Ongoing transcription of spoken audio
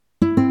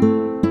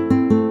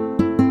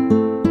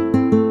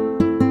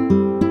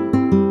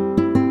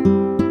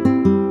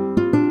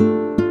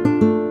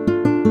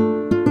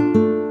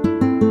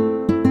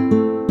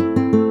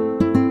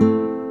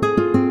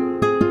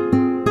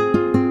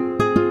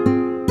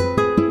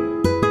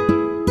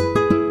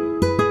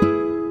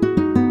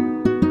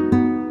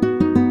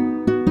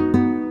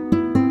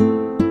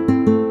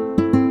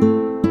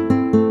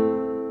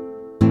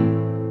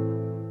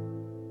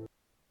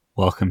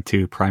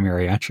to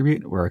Primary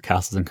Attribute. We're a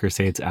Castles and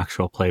Crusades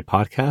actual play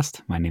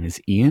podcast. My name is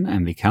Ian.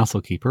 I'm the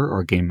Castle Keeper,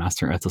 or Game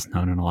Master as it's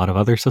known in a lot of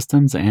other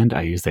systems, and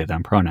I use they,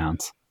 them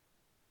pronouns.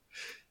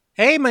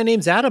 Hey, my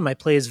name's Adam. I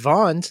play as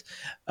Vons.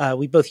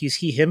 We both use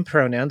he, him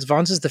pronouns.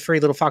 Vons is the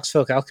furry little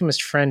foxfolk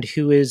alchemist friend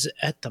who is,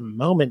 at the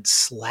moment,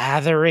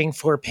 slathering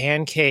for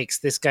pancakes.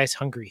 This guy's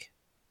hungry.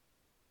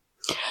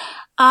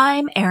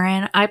 I'm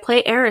Erin. I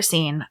play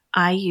Erisine.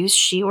 I use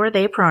she or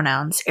they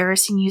pronouns.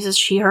 Erisine uses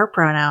she, her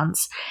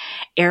pronouns.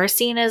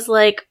 Erisine is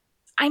like,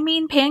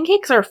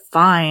 pancakes are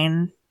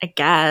fine, I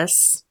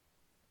guess.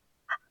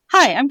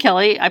 Hi, I'm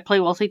Kelly. I play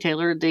Wealthy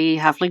Taylor, the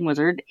halfling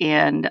wizard,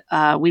 and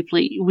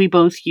we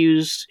both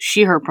use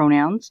she, her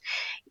pronouns.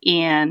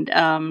 And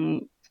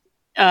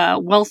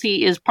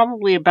Wealthy is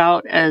probably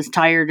about as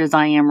tired as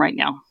I am right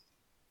now.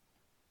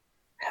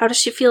 How does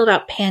she feel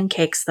about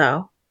pancakes,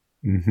 though?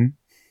 Mm-hmm.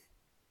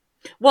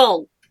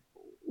 Well,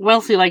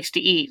 Wealthy likes to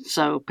eat,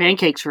 so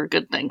pancakes are a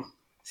good thing.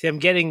 See, I'm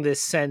getting this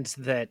sense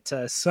that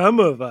some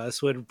of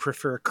us would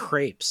prefer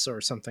crepes or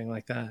something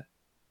like that.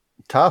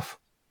 Tough.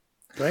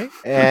 Right?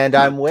 And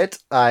I'm Wit.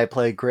 I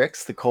play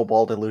Grix, the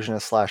kobold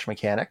illusionist /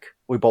 mechanic.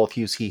 We both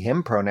use he,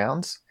 him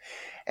pronouns.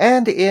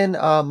 And in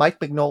Mike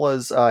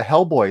Mignola's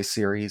Hellboy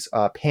series,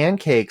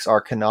 pancakes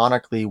are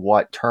canonically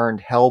what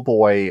turned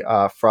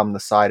Hellboy from the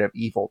side of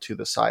evil to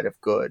the side of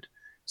good.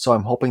 So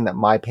I'm hoping that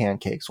my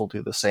pancakes will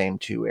do the same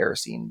to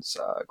Erisine's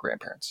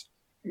grandparents.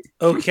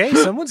 Okay,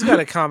 someone's got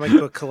a comic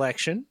book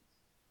collection.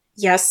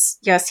 Yes,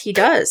 he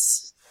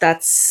does.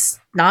 That's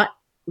not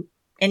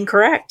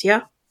incorrect,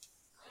 yeah.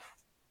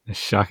 A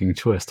shocking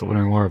twist. One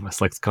or more of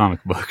us likes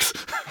comic books.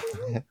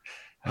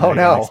 Oh,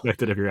 no.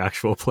 Unexpected of your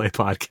actual play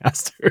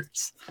podcasters.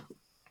 It's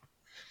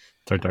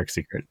our dark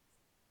secret.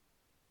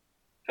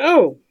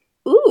 Oh.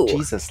 Ooh.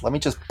 Jesus, let me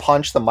just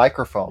punch the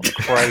microphone.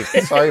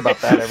 Christ. Sorry about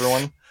that,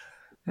 everyone.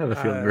 I have a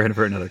feeling we're in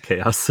for another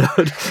chaos zone.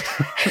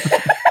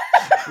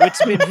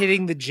 Wit's been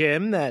hitting the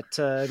gym.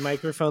 That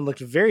microphone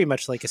looked very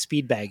much like a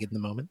speed bag in the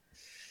moment.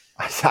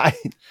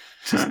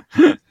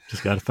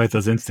 Just gotta fight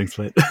those instincts,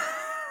 Wit.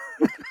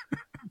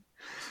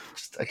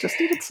 I just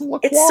needed some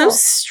LaCroix. It's so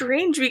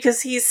strange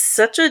because he's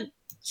such a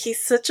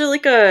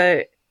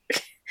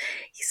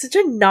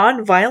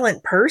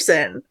non-violent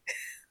person.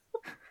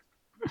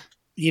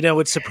 You know,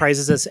 it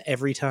surprises us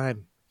every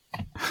time.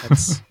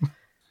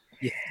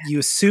 You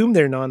assume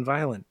they're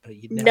non-violent, but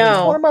you never.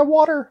 No. Water my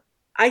water.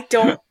 I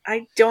don't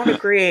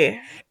agree.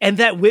 And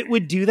that Wit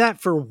would do that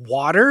for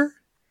water?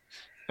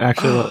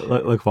 Actually,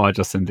 LaCroix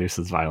just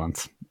induces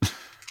violence.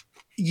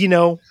 You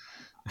know,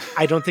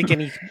 I don't think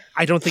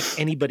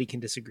anybody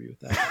can disagree with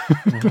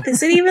that.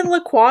 Is it even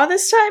LaCroix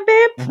this time,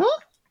 babe? Mm-hmm.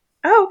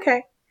 Oh,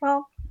 okay.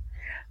 Well,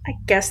 I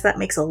guess that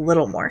makes a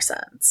little more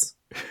sense.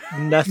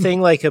 Nothing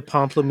like a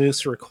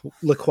pamplemousse or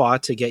LaCroix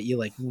to get you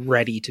like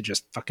ready to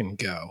just fucking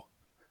go.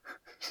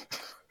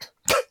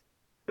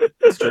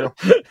 That's true.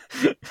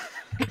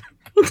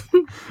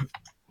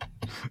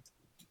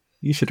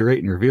 You should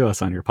rate and review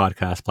us on your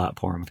podcast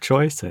platform of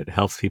choice. It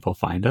helps people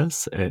find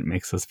us. It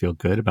makes us feel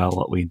good about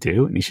what we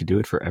do, and you should do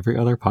it for every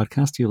other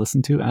podcast you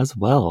listen to as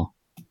well.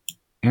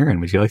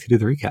 Erin, would you like to do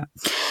the recap?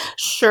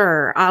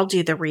 Sure, I'll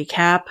do the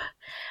recap.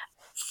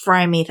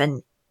 Frymeath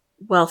and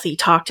Wealthy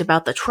talked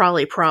about the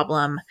trolley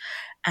problem,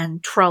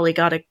 and Trolley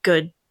got a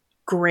good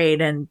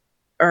grade,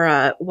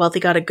 Wealthy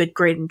got a good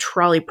grade in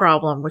trolley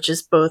problem, which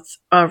is both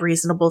a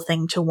reasonable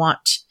thing to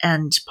want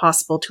and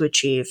possible to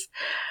achieve.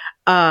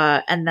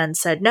 And then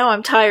said, "No,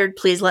 I'm tired.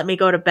 Please let me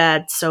go to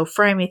bed." So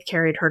Frymeath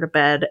carried her to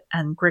bed,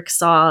 and Grix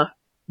saw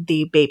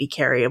the baby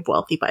carry of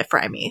Wealthy by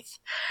Frymeath.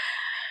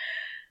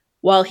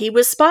 While he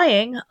was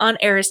spying on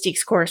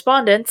Aristique's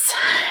correspondence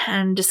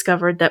and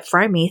discovered that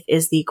Frymeath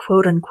is the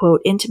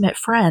quote-unquote intimate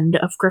friend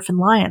of Griffin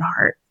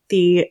Lionheart,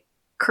 the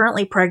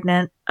currently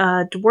pregnant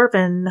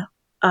dwarven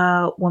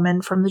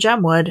woman from the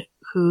Gemwood,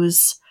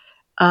 whose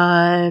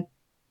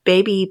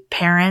baby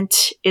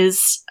parent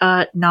is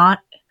not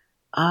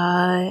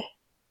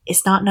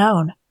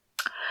known.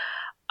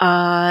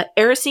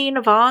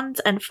 Erisine, Vons,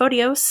 and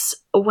Photios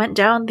went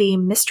down the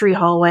mystery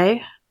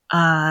hallway,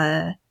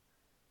 down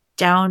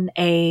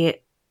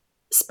a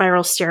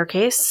spiral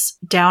staircase,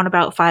 down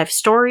about 5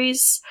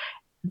 stories,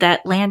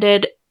 that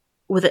led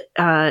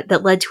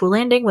to a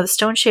landing with a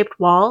stone-shaped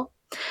wall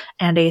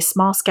and a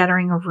small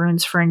scattering of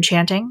runes for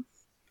enchanting.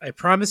 I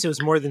promise it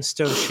was more than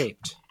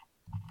stone-shaped.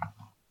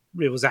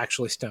 It was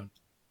actually stone.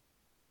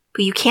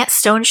 But you can't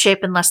stone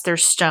shape unless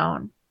there's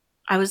stone.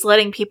 I was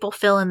letting people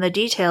fill in the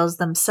details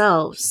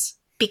themselves,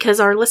 because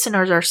our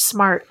listeners are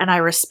smart and I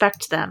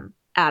respect them,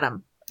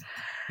 Adam.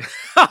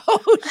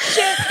 Oh,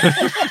 shit!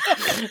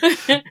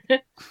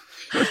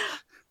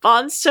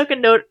 Vons took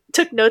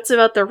notes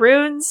about the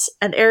runes,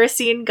 and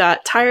Erisine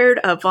got tired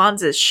of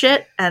Vons'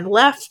 shit and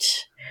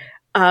left,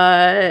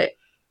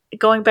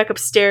 going back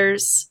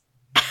upstairs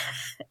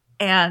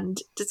and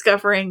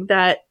discovering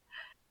that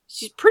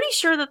she's pretty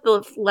sure that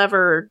the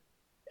lever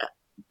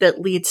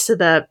that leads to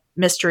the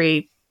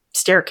mystery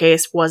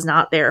staircase was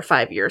not there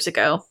 5 years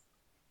ago.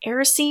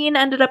 Erisine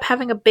ended up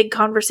having a big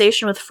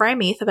conversation with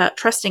Frymeath about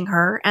trusting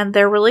her and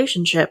their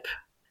relationship.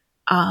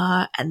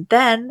 And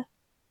then,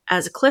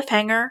 as a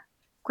cliffhanger,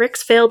 Grix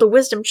failed a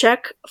wisdom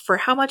check for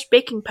how much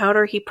baking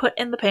powder he put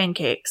in the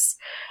pancakes.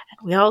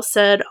 And we all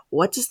said,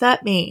 what does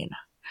that mean?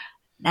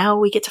 Now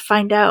we get to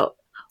find out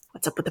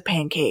what's up with the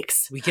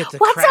pancakes. We get the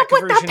What's crack up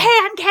with version. the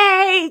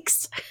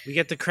pancakes? We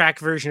get the crack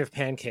version of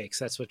pancakes.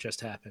 That's what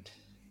just happened.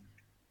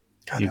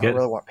 God, You I get-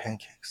 really want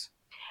pancakes.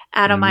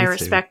 Adam, Yeah, I me too.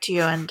 respect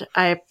you, and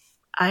I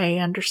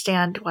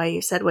understand why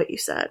you said what you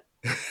said.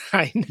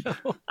 I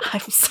know. I'm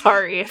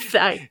sorry if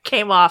that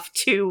came off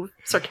too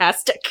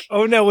sarcastic.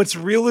 Oh no, what's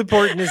real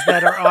important is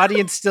that our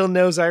audience still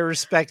knows I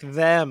respect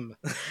them.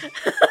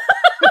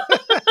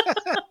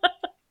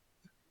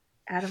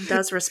 Adam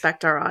does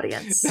respect our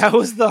audience. That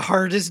was the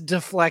hardest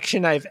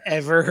deflection I've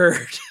ever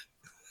heard.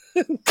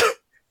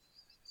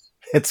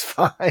 It's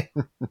fine.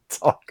 It's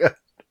all good.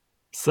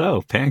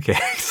 So,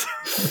 pancakes.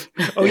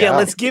 Oh yeah, Yeah.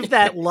 let's give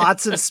that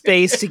lots of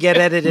space to get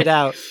edited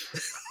out.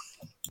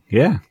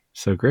 Yeah,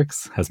 so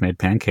Grix has made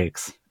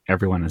pancakes.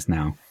 Everyone is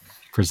now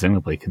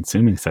presumably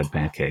consuming said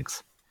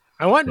pancakes.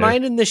 I want Yeah.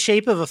 mine in the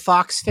shape of a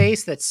fox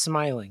face that's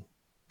smiling.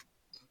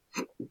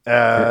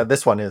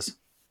 This one is.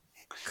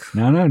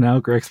 No,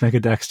 Grix, make a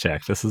dex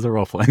check. This is a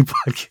role-playing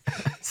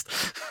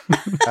podcast.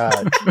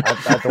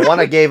 The one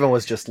I gave him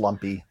was just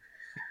lumpy.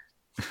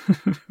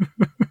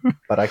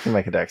 But I can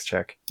make a dex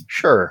check.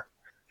 Sure.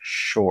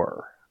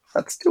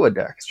 Let's do a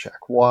dex check.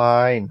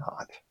 Why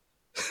not?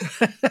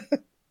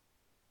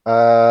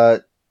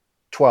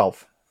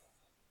 12.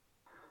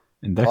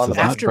 And dex On is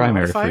the- not After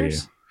primary for you.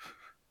 modifiers?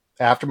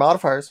 After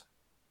modifiers.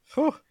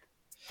 Whew.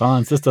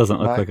 Fonz, this doesn't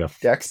look My like a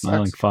dex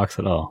smiling sucks. fox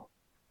at all.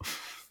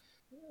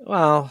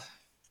 Well,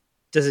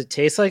 does it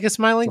taste like a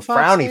smiling It's a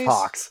fox? frowny face?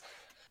 fox.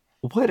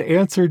 What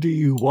answer do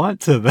you want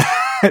to that?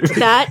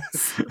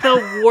 That's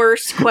the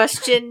worst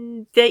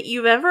question that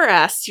you've ever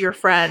asked your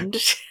friend.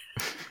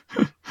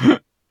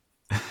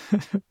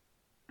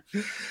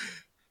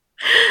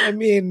 I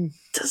mean,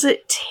 Does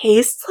it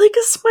taste like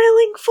a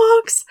smiling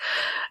fox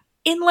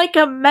in like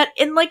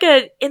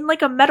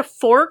a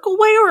metaphorical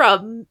way or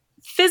a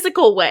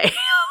physical way?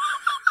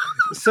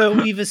 so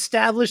we've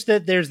established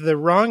that there's the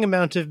wrong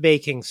amount of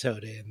baking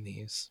soda in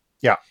these.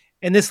 Yeah.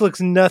 And this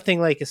looks nothing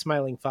like a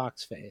smiling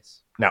fox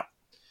face. No.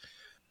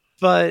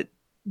 But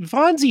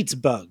Vons eats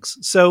bugs,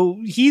 so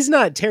he's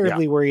not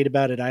terribly worried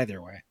about it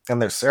either way.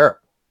 And there's syrup.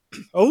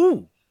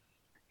 Oh,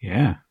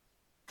 Yeah.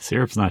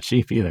 Syrup's not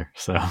cheap either,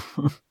 so.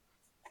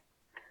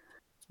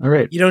 All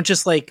right. you don't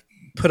just like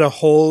put a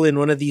hole in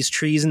one of these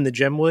trees in the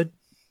gemwood?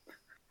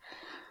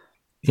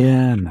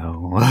 Yeah,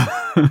 no.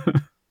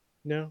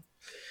 No.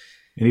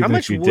 And even How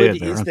much if you wood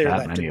did, there is aren't there that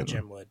left many in of the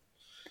them. gemwood?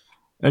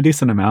 A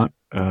decent amount,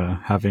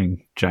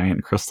 having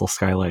giant crystal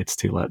skylights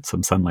to let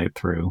some sunlight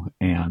through,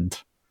 and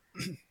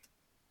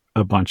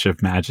a bunch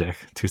of magic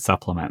to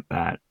supplement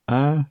that,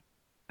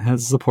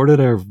 has supported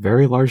a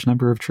very large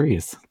number of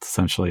trees. It's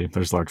essentially,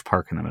 there's a large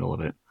park in the middle of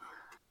it.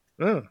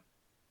 Oh,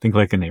 Think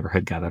like a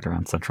neighborhood gathered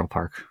around Central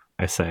Park,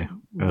 I say.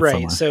 as right.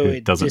 someone So who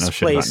it doesn't know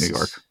shit about New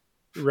York.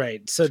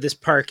 Right. So this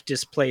park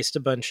displaced a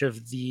bunch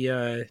of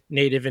the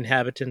native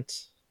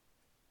inhabitants.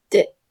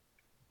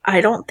 I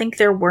don't think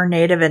there were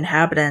native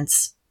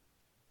inhabitants.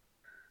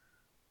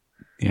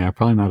 Yeah,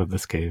 probably not of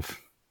this cave.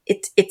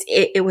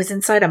 It was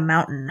inside a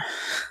mountain.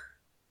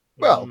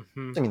 Well,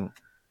 Mhm. I mean,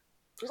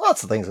 there's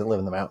lots of things that live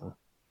in the mountain.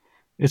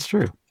 It's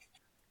true.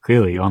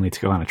 Clearly, you all need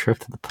to go on a trip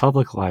to the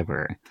public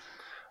library.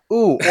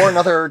 Ooh, or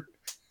another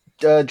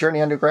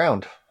journey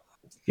underground.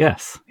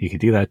 Yes, you could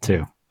do that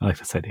too. I like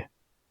this idea.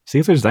 See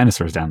if there's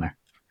dinosaurs down there.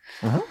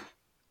 Mhm.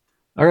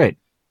 All right,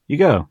 you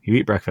go. You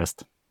eat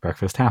breakfast.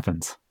 Breakfast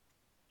happens.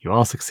 You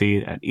all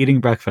succeed at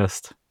eating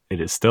breakfast. It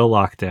is still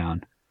locked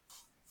down.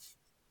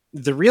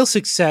 The real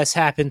success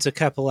happens a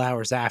couple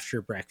hours after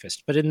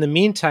breakfast. But in the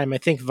meantime, I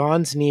think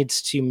Vons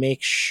needs to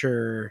make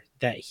sure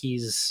that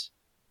he's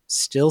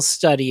still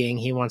studying.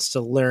 He wants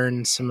to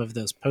learn some of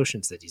those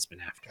potions that he's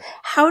been after.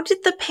 How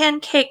did the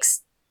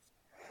pancakes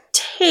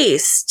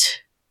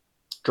taste?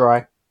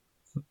 Dry.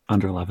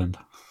 Underleavened.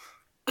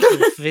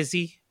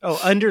 Fizzy. Oh,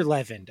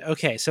 under-leavened.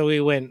 Okay, so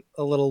we went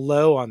a little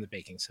low on the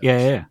baking soda.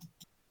 Yeah.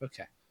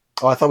 Okay.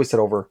 Oh, I thought we said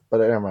over, but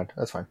never mind.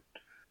 That's fine.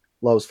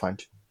 Low's fine.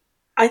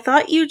 I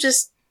thought you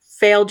just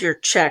failed your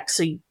check,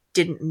 so you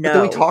didn't But know.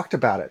 then we talked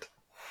about it.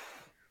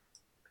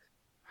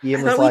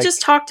 Ian I was thought like, we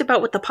just talked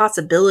about what the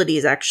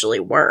possibilities actually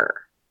were.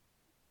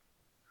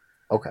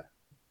 okay,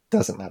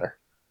 doesn't matter.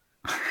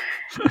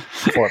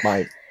 Or it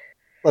might.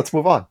 Let's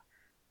move on.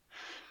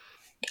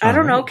 I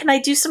don't know. Alright. Can I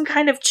do some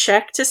kind of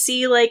check to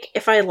see, like,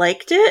 if I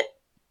liked it?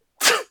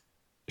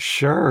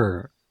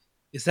 Sure.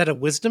 Is that a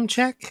wisdom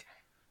check?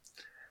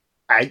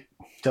 I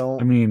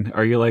don't. I mean,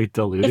 are you like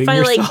deluding If I,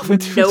 like, yourself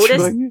into notice-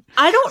 enjoying it?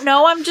 I don't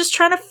know. I'm just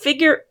trying to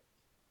figure.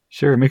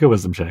 Sure, make a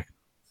wisdom check.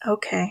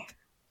 Okay.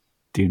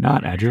 Do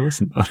not add your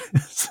listen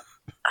bonus.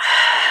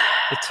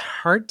 It's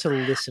hard to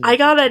listen. I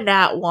got a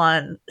nat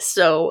 1,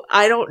 so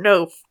I don't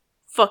know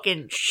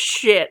fucking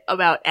shit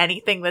about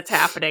anything that's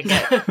happening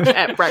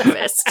at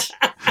breakfast.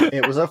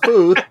 It was a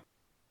food.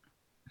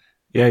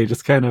 Yeah, you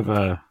just kind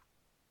of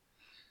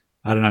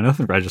I don't know.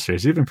 Nothing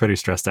registers. You've been pretty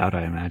stressed out,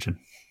 I imagine.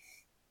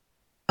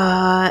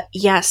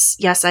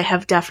 Yes, I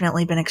have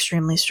definitely been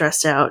extremely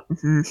stressed out.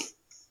 Mm-hmm.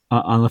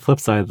 On the flip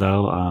side,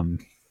 though,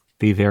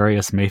 the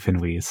various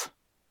Mafinwees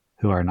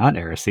who are not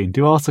Erisine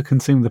do also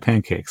consume the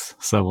pancakes,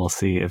 so we'll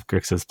see if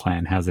Grix's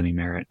plan has any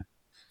merit.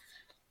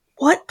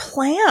 What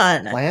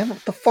plan? Plan?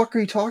 What the fuck are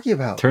you talking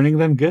about? Turning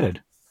them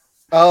good.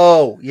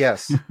 Oh,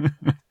 yes.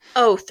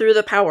 Oh, through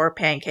the power of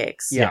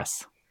pancakes. Yeah.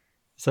 Yes.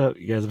 So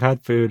you guys have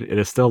had food. It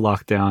is still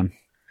locked down.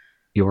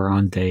 You are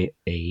on day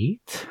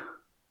 8,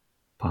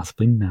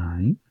 possibly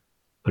 9,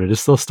 but it is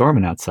still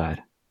storming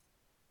outside.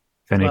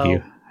 If any of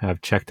you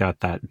have checked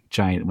out that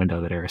giant window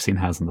that Erisine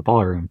has in the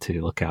ballroom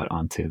to look out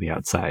onto the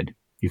outside,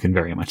 you can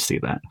very much see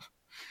that.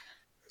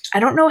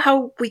 I don't know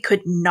how we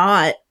could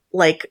not.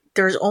 Like,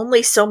 there's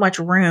only so much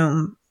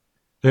room.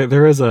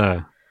 There is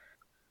a...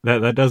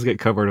 That does get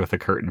covered with a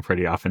curtain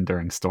pretty often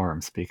during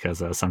storms,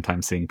 because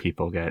sometimes seeing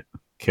people get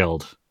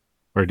killed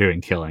or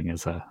doing killing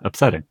is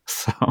upsetting.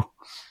 So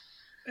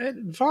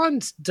Vaughn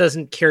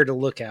doesn't care to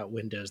look out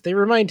windows. They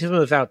remind him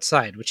of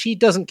outside, which he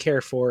doesn't care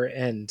for,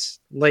 and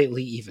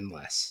lately even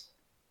less.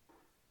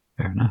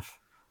 Fair enough.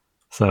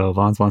 So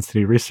Vaughn wants to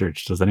do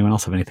research. Does anyone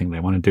else have anything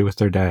they want to do with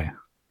their day?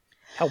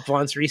 Help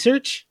Vaughn's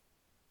research?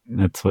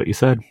 That's what you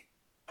said.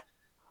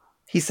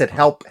 He said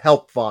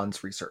help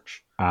Vaughn's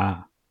research.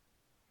 Ah.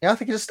 Yeah, I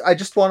think I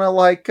just want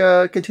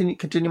to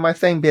continue my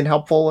thing, being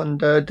helpful and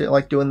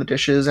doing the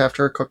dishes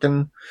after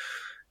cooking,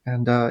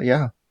 and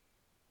yeah.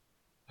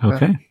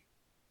 Okay.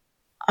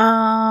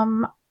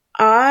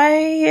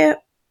 I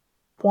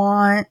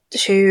want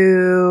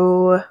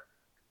to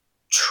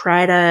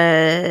try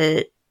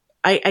to.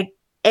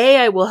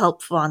 I will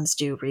help Vaughn's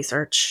do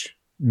research,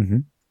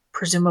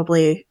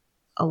 presumably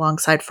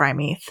alongside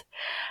Frymeath,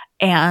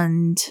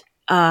 and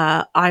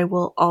I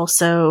will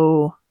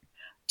also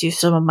do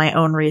some of my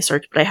own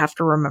research, but I have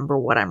to remember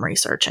what I'm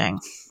researching.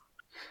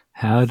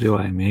 How do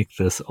I make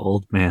this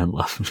old man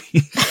love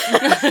me?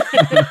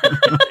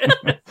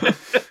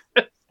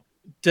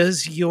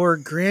 Does your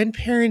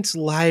grandparents'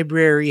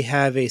 library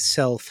have a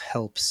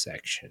self-help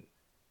section?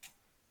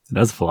 It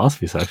has a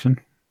philosophy section.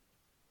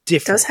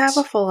 It does have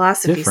a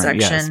philosophy section.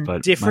 Yes,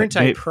 but different,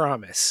 I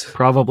promise.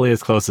 Probably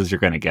as close as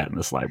you're going to get in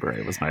this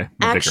library was my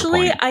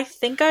Actually, bigger point. I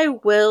think I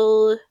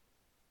will.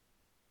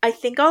 I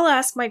think I'll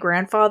ask my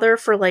grandfather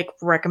for like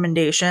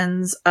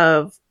recommendations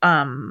of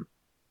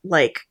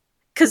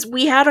because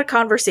we had a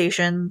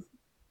conversation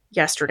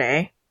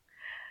yesterday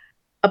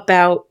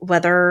about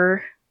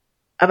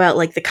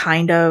like the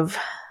kind of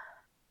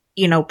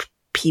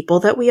people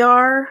that we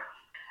are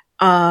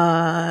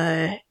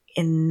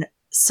in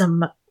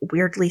some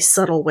weirdly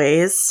subtle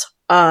ways.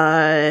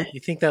 You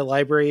think that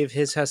library of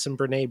his has some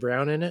Brene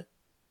Brown in it?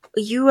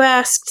 You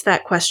asked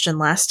that question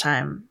last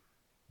time.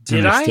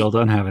 Did I still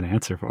don't have an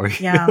answer for you.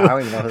 Yeah. I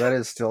don't even know who that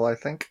is still, I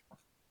think.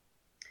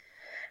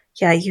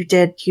 Yeah, you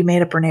did. You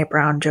made a Brene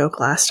Brown joke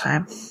last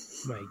time.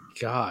 My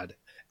God.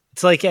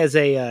 It's like as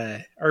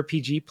a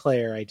RPG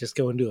player, I just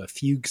go into a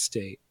fugue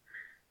state.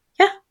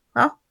 Yeah.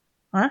 Well,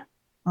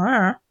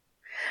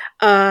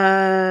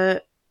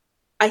 I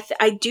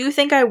do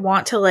think I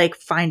want to like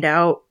find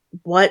out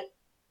what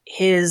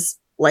his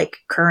like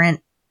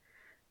current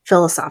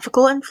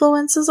philosophical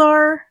influences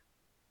are,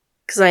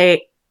 because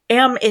I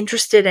am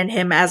interested in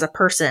him as a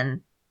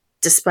person,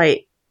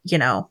 despite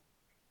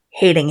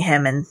hating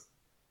him in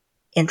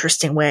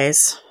interesting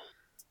ways.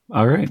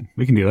 All right,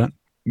 we can do that.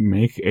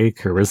 Make a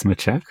charisma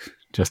check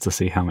just to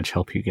see how much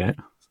help you get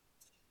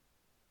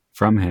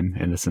from him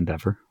in this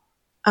endeavor.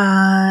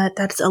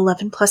 That's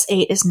 11 plus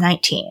 8 is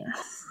 19.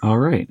 All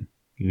right,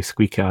 you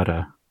squeak out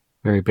a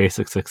very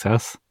basic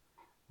success.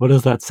 What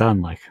does that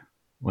sound like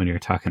when you're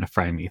talking to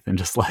Frymeath and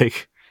just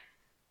like,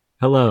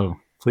 hello,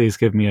 please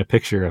give me a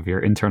picture of your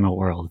internal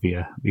world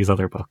via these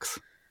other books?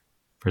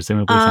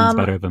 Presumably sounds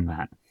better than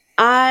that.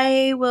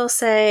 I will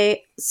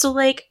say, so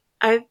like,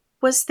 I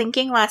was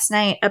thinking last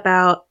night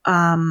about,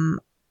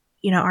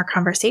 our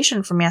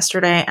conversation from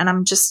yesterday, and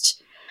I'm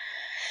just,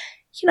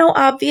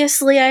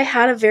 obviously I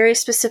had a very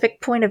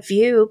specific point of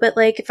view, but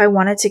like, if I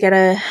wanted to get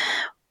a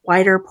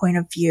wider point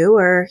of view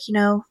or,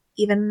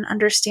 even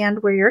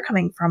understand where you're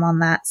coming from on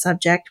that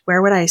subject,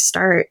 where would I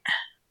start?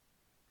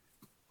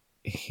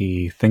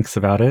 He thinks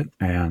about it,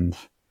 and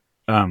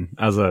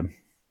as a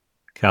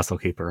castle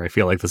keeper, I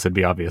feel like this would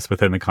be obvious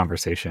within the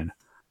conversation.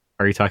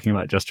 Are you talking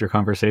about just your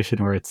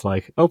conversation where it's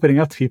like opening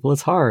up to people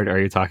is hard? Or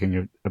are you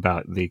talking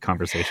about the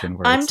conversation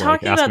where it's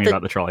like ask me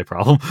about the trolley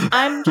problem?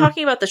 I'm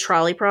talking about the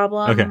trolley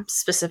problem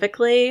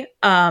specifically.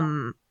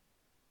 I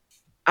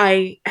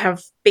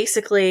have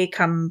basically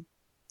come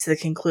to the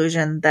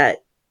conclusion that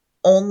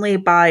only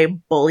by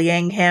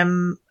bullying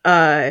him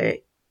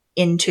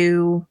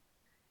into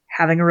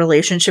having a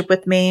relationship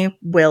with me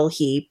will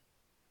he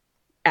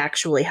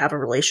actually have a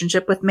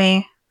relationship with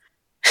me.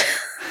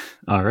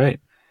 All right.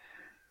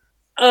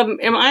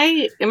 Am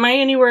I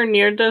anywhere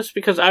near this?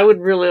 Because I would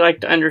really like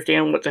to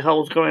understand what the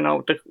hell is going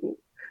on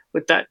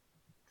with that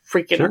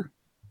freaking. Sure.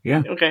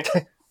 Yeah. Okay.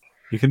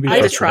 You can be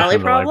the trolley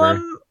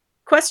problem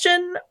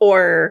question,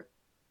 or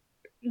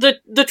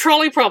the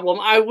trolley problem.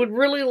 I would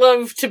really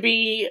love to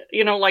be,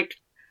 like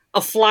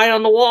a fly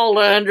on the wall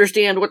to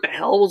understand what the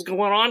hell was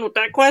going on with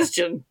that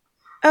question.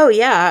 Oh,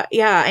 yeah.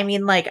 Yeah. I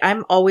mean, like,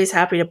 I'm always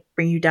happy to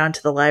bring you down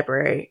to the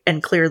library.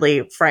 And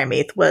clearly,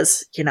 Frymeath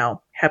was,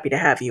 happy to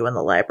have you in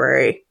the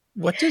library.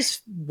 What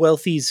does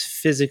Wealthy's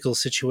physical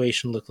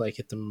situation look like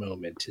at the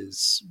moment?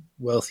 Is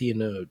Wealthy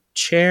in a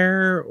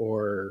chair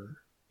or?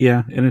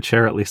 Yeah, in a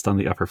chair, at least on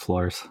the upper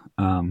floors,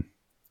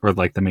 or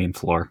like the main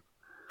floor.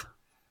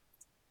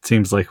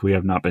 Seems like we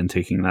have not been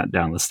taking that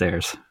down the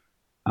stairs.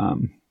 No,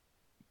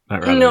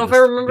 if I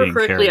remember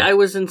correctly, I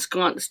was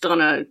ensconced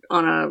on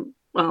an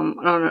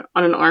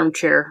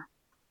armchair.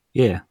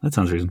 Yeah, that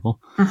sounds reasonable.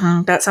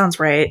 Mm-hmm, that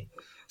sounds right.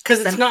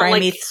 Because it's not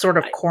Frymeath like sort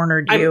of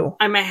cornered you.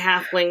 I'm a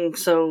halfling,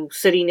 so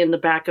sitting toward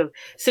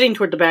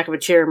the back of a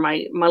chair,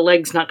 my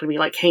leg's not going to be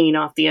like hanging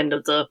off the end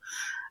of the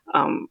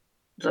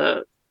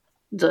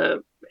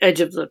edge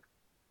of the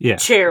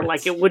chair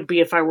like it would be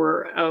if I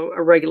were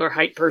a regular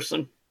height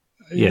person.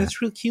 Yeah,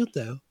 that's real cute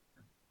though.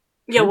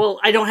 Yeah,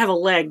 well, I don't have a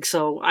leg,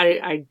 so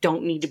I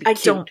don't need to be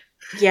cute.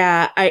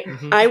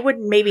 I would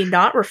maybe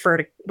not refer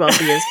to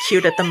Wealthy as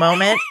cute at the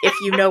moment if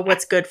you know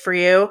what's good for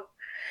you.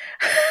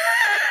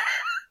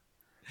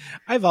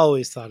 I've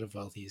always thought of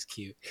Wealthy as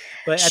cute,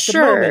 but at the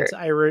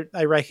moment,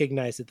 I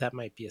recognize that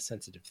might be a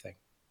sensitive thing.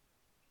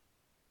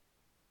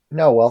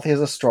 No, Wealthy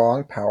is a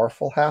strong,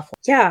 powerful halfling.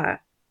 Yeah,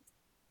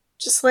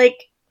 just like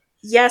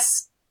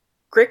yes,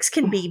 Grix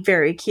can be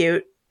very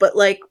cute, but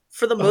like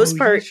for the most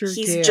part,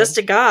 he's just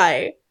a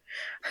guy.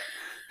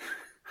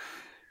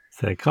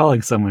 So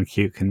calling someone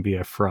cute can be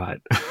a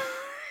fraud.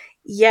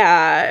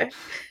 Yeah.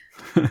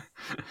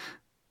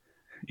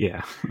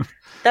 Yeah.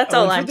 That's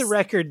all I'm. For the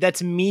record,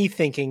 that's me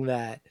thinking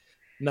that.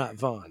 Not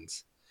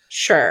Vaughn's.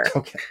 Sure.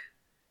 Okay.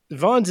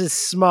 Vaughn's is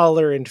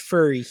smaller and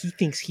furry. He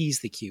thinks he's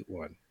the cute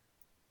one.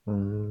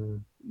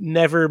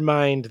 Never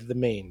mind the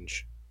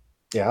mange.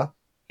 Yeah.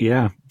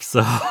 Yeah.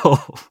 So,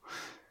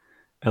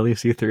 at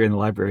least you three in the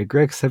library.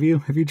 Grix, have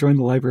you joined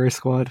the library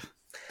squad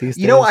these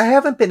days? I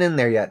haven't been in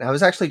there yet. I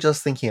was actually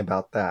just thinking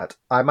about that.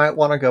 I might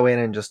want to go in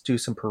and just do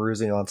some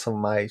perusing on some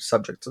of my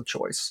subjects of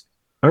choice.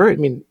 All right.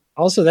 I mean,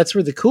 also that's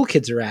where the cool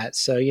kids are at.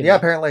 So yeah,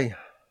 apparently.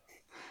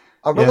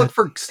 I'll go look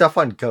for stuff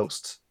on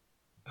ghosts.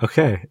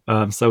 Okay.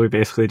 So we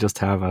basically just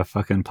have a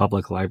fucking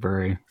public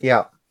library.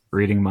 Yeah.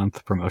 Reading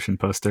month promotion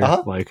poster.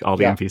 Like all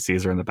the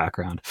NPCs are in the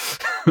background.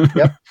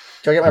 Yep.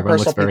 Do I get my Everyone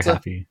personal looks very pizza?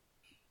 happy.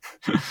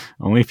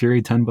 Only if you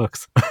read 10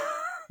 books.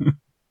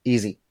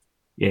 Easy.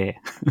 Yeah.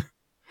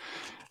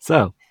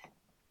 So,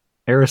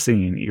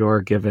 Erosine, you're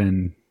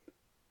given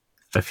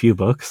a few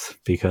books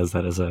because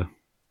that is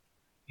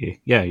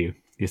you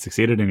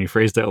succeeded and you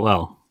phrased it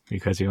well.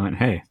 Because you went,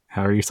 hey,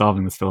 how are you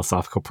solving this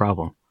philosophical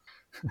problem?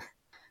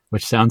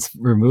 Which sounds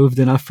removed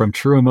enough from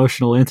true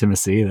emotional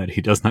intimacy that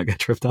he does not get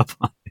tripped up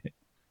on it.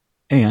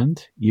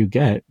 And you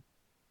get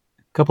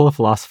a couple of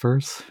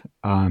philosophers.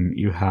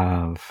 You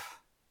have...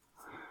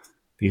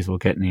 These will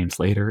get names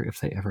later if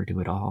they ever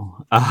do it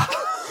all.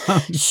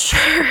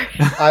 Sure.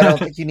 I don't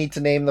think you need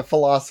to name the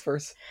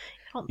philosophers.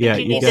 I don't think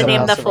you need to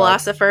name the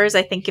philosophers.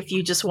 I think if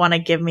you just want to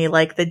give me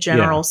like the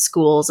general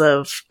schools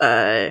of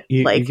what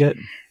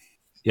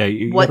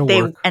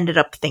they ended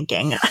up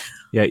thinking.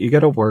 Yeah, you got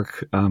to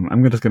work.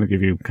 I'm just going to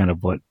give you kind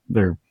of what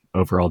their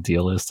overall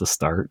deal is to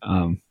start.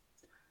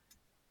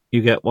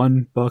 You get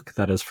one book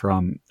that is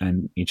from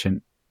an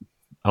ancient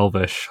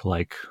Elvish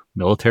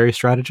military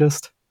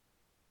strategist.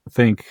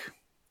 Think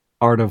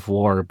Art of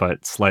War,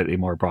 but slightly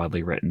more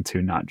broadly written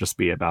to not just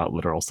be about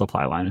literal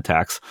supply line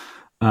attacks.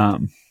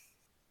 But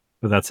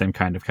that same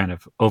kind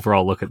of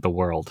overall look at the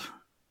world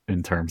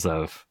in terms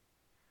of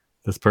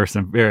this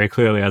person very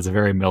clearly has a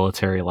very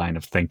military line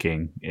of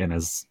thinking and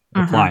is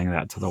applying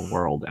that to the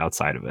world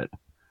outside of it.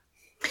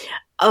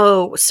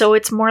 Oh, so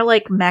it's more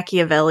like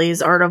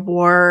Machiavelli's Art of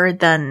War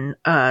than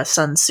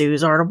Sun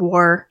Tzu's Art of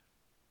War?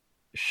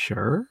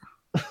 Sure.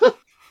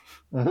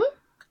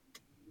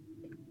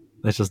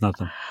 That's just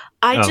nothing.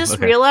 I just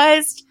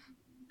realized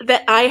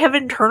that I have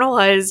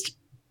internalized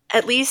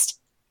at least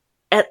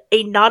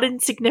a not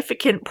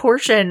insignificant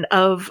portion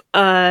of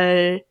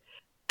The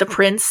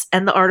Prince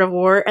and the Art of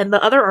War and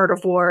the other Art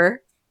of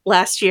War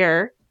last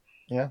year.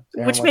 Yeah.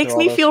 Which makes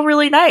me feel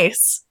really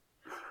nice.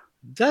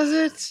 Does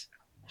it?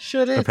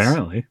 Should it?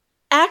 Apparently.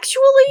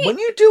 Actually, when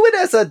you do it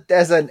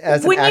as an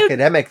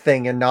academic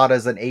thing and not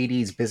as an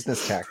 80s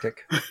business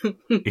tactic.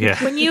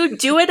 Yeah. When you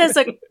do it as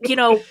a,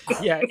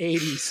 yeah,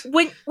 80s.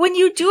 When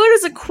you do it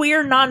as a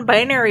queer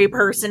non-binary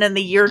person in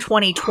the year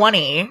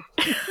 2020.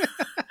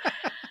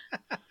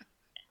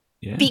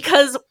 Yeah.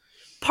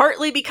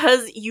 Partly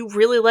because you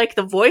really like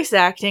the voice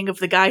acting of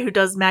the guy who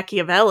does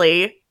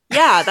Machiavelli.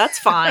 Yeah, that's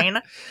fine.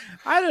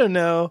 I don't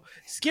know.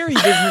 Scary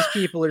business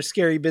people are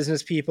scary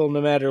business people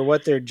no matter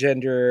what their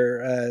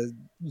gender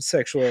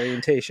sexual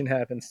orientation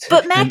happens to.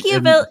 But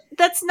Machiavelli,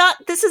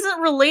 this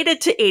isn't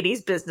related to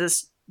 80s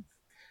business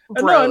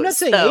bros, no, I'm not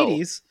saying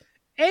 80s.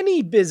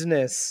 Any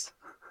business.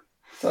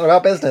 It's not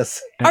about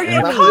business. Are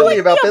you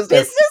calling me a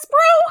business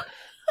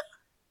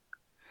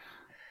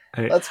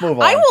bro? Let's move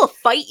on. I will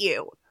fight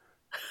you.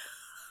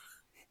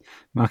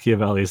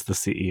 Machiavelli's The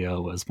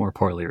CEO was more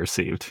poorly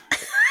received.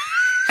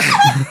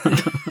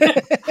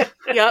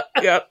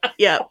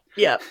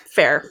 Yep.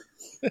 Fair.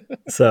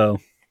 So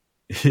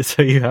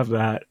you have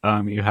that.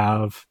 You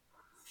have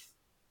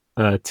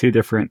two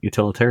different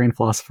utilitarian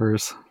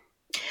philosophers.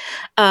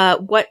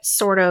 What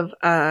sort of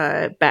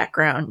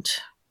background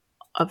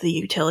of the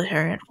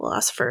utilitarian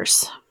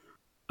philosophers?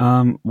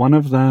 One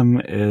of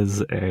them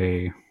is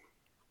a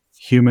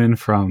human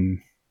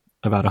from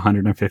about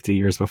 150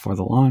 years before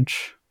the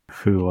launch,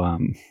 who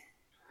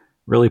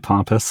really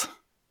pompous.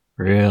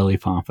 So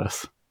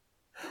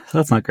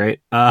that's not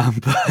great.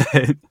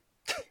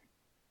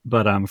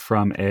 But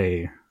from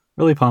a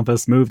really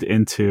pompous, moved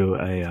into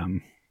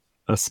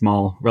a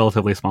small,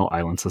 relatively small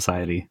island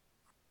society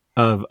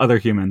of other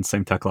humans,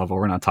 same tech level.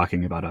 We're not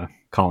talking about a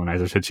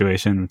colonizer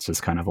situation. It's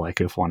just kind of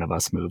like if one of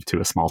us moved to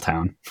a small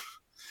town.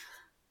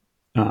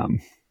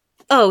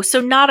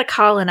 So not a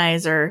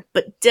colonizer,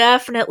 but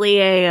definitely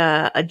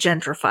a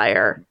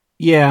gentrifier.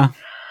 Yeah,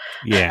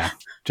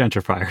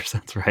 gentrifiers.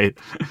 That's right.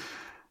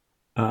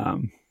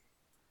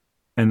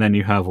 And then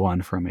you have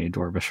one from a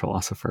dwarvish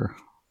philosopher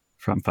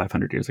from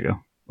 500 years ago,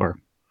 or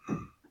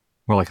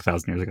more like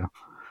 1,000 years ago.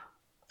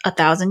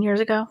 1,000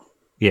 years ago?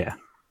 Yeah,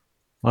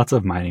 lots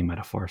of mining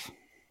metaphors.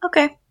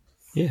 Okay.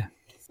 Yeah.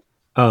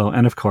 Oh,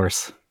 and of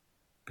course,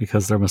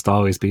 because there must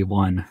always be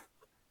one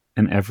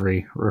in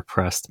every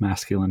repressed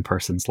masculine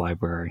person's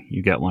library,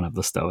 you get one of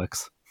the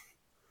Stoics.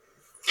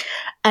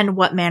 And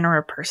what manner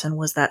of person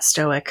was that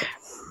Stoic?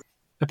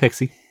 A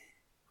pixie.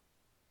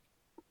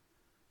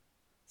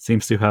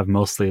 Seems to have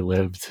mostly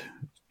lived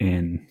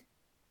in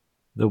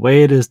the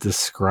way it is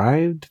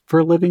described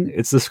for living.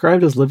 It's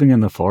described as living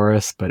in the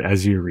forest, but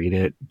as you read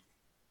it,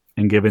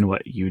 and given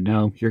what you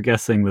know, you're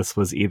guessing this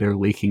was either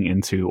leaking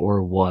into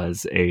or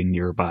was a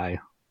nearby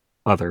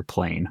other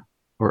plane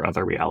or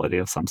other reality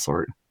of some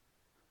sort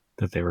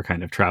that they were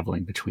kind of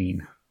traveling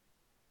between,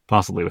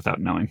 possibly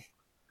without knowing.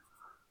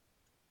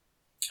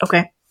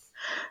 Okay.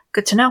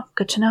 Good to know.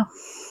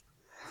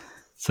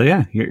 So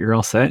yeah, you're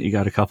all set. You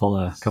got a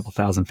couple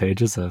thousand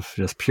pages of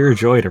just pure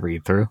joy to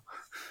read through.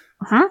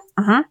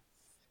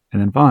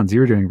 And then Vons, you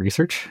were doing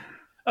research.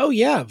 Oh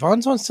yeah,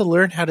 Vons wants to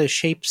learn how to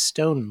shape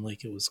stone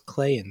like it was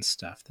clay and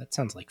stuff. That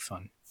sounds like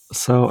fun.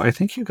 So I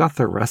think you got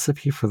the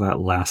recipe for that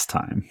last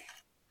time,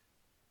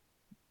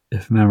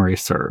 if memory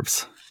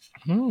serves.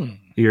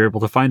 You're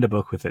able to find a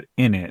book with it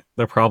in it.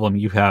 The problem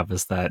you have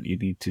is that you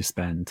need to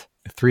spend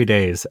 3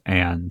 days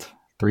and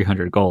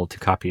 300 gold to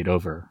copy it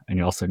over, and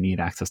you also need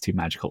access to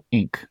magical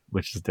ink,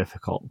 which is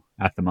difficult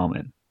at the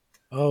moment.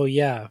 Oh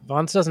yeah,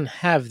 Vons doesn't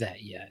have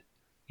that yet.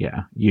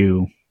 Yeah,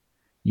 you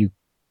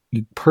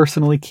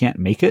personally can't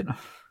make it.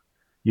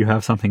 You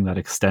have something that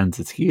extends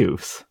its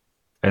use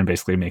and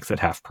basically makes it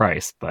half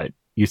price, but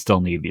you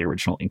still need the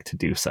original ink to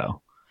do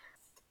so.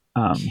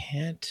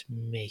 Can't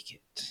make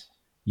it.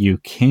 You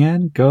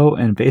can go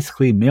and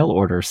basically mail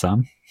order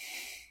some.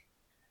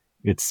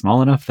 It's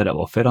small enough that it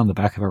will fit on the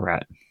back of a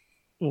rat.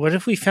 What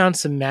if we found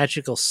some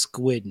magical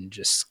squid and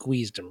just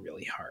squeezed them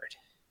really hard?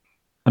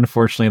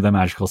 Unfortunately, the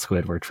magical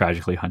squid were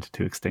tragically hunted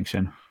to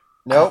extinction.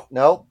 Nope.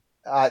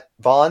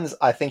 Vons,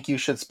 I think you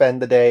should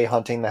spend the day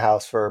hunting the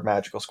house for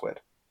magical squid.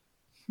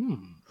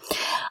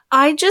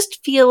 I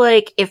just feel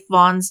like if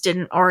Vons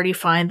didn't already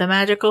find the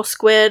magical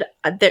squid,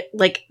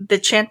 the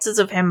chances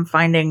of him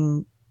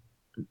finding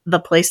the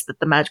place that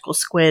the magical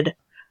squid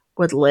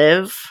would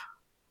live.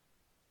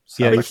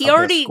 Yeah, like he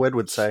already squid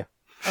would say.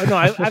 Oh no,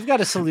 I've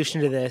got a solution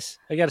to this.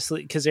 I got a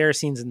solution because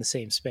Erisine's in the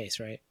same space,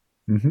 right?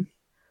 Mm-hmm.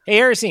 Hey,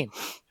 Erisine.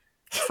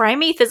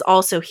 Frymeath is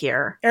also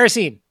here.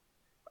 Erisine.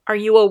 Are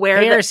you aware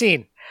hey, that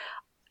Erisine.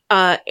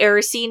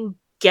 Erisine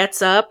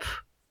gets up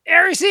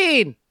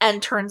Erisine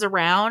and turns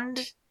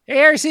around hey,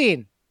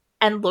 Erisine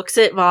and looks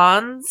at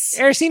Vons?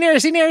 Erisine.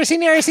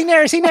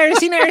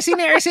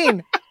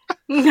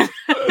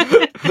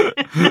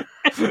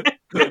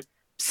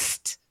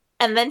 Psst.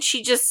 And then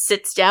she just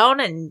sits down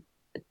and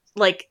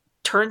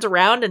turns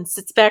around and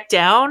sits back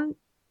down.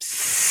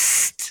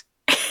 Psst.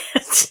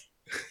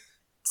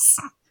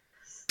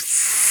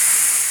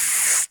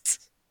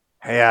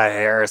 Hey,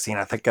 Erisine,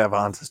 I think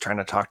Vons is trying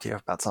to talk to you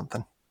about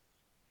something.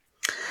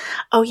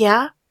 Oh,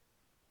 yeah?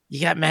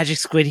 You got magic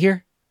squid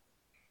here?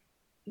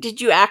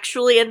 Did you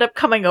actually end up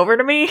coming over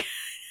to me?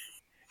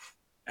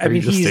 I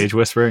mean, just stage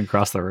whispering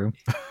across the room.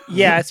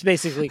 Yeah, it's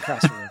basically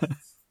across the room.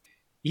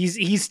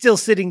 He's still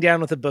sitting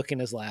down with a book in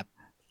his lap.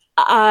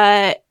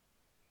 I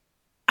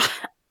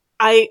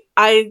look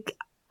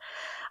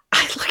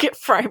at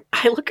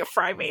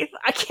Frymeath.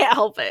 I can't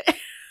help it.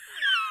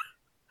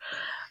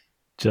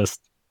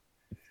 Just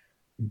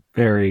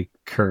very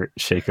curt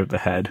shake of the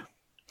head.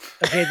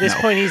 Okay, at this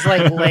point he's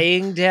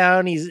laying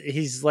down.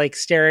 He's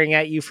staring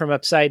at you from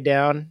upside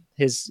down.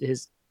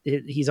 He's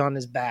on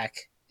his back.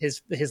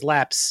 His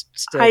lap's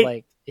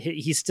still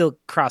he's still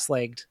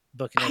cross-legged,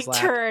 book in his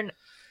lap.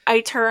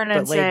 I turn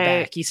and say,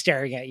 laid back. He's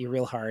staring at you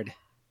real hard.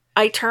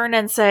 I turn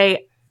and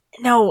say,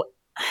 "No,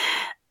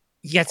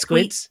 you got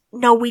squids?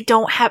 No, we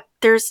don't have.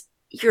 There's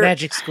your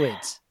magic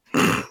squids.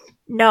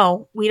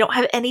 No, we don't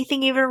have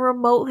anything even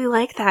remotely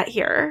like that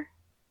here.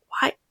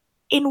 Why?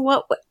 In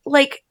what way?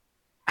 Like,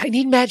 I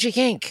need magic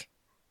ink.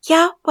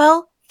 yeah,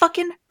 well,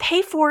 fucking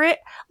pay for it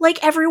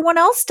like everyone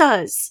else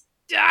does.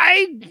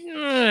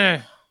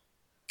 Come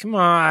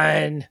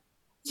on.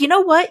 You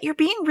know what? You're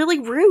being really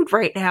rude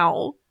right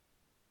now.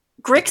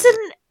 Grix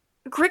and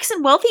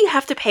Wealthy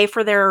have to pay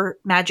for their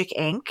magic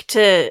ink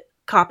to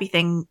copy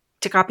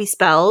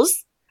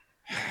spells.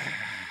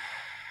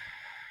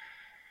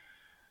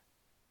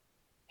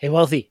 Hey,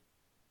 Wealthy,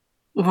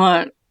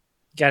 What?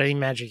 got any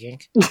magic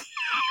ink?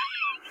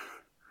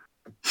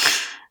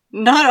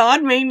 Not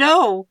on me,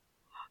 no.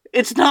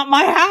 It's not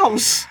my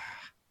house.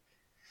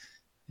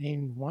 I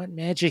want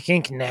magic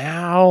ink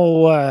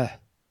now.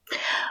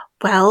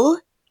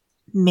 Well,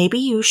 maybe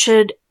you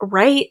should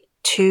write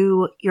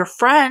to your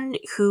friend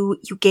who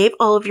you gave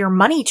all of your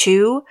money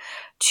to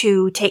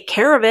take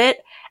care of it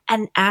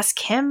and ask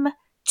him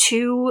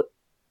to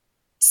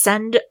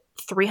send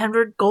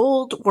 300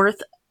 gold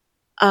worth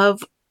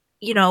of,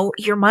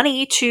 your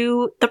money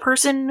to the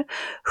person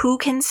who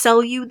can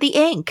sell you the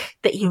ink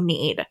that you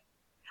need.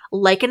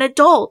 Like an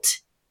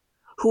adult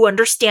who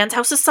understands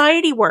how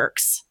society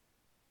works.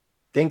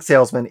 The ink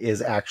salesman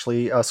is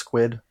actually a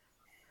squid.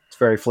 It's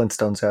very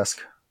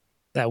Flintstones-esque.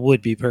 That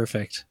would be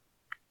perfect.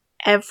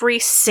 Every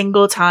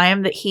single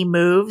time that he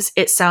moves,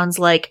 it sounds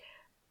like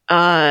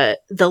the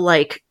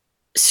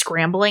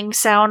scrambling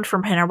sound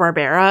from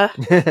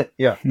Hanna-Barbera.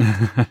 Yeah.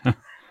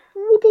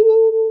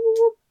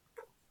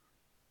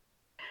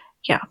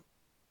 Yeah.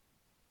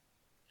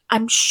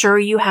 I'm sure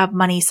you have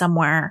money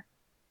somewhere.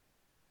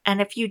 And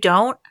if you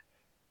don't,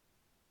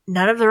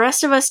 none of the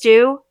rest of us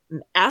do.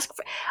 Ask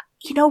for...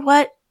 You know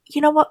what,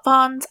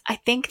 Vons? I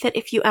think that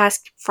if you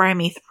ask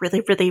Frymeath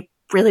really, really,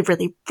 really,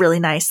 really, really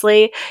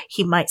nicely,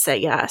 he might say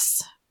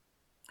yes.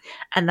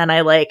 And then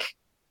I,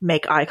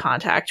 make eye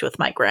contact with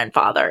my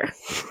grandfather.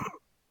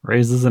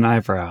 Raises an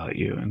eyebrow at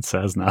you and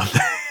says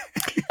nothing.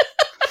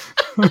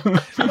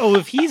 Oh,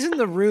 if he's in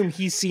the room,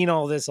 he's seen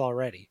all this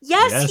already.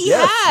 Yes, he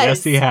has!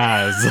 Yes, he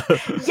has.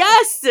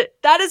 Yes!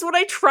 That is what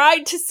I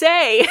tried to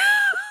say!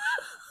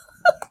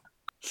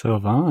 So,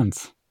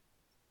 Vons.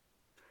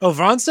 Oh,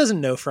 Vons doesn't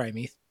know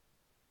Frymeath.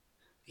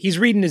 He's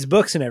reading his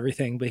books and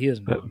everything, but he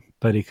doesn't know.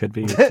 But he could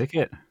be your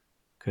ticket.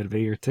 Could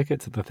be your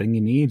ticket to the thing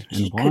you need and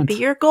He want. could be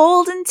your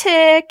golden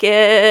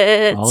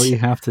ticket. All you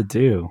have to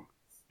do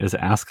is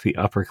ask the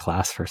upper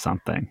class for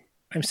something.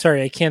 I'm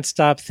sorry, I can't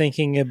stop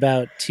thinking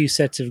about two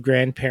sets of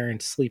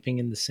grandparents sleeping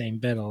in the same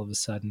bed all of a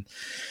sudden.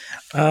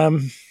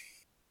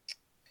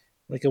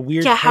 Like a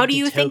weird. Yeah, how do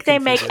you think they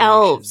make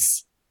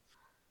elves?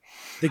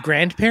 The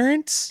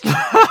grandparents? Yeah,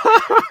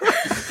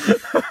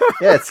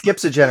 it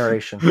skips a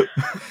generation.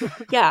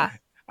 Yeah.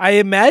 I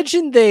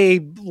imagine they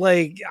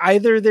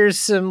either there's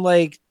some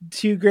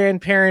two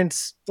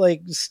grandparents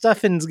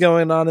stuffings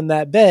going on in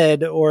that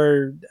bed,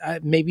 or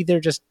maybe they're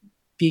just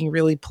being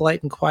really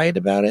polite and quiet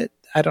about it.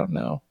 I don't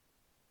know.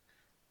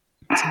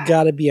 It's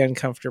got to be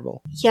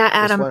uncomfortable. Yeah,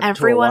 Adam, Just went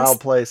to a wild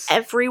place.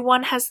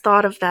 everyone has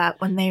thought of that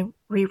when they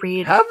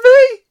reread. Have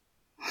they?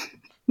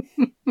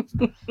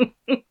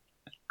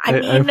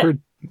 I've heard,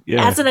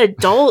 as an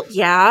adult,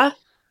 yeah.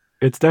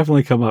 It's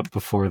definitely come up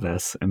before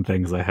this in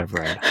things I have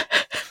read.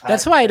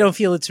 That's why I don't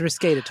feel it's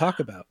risque to talk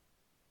about.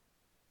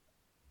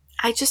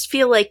 I just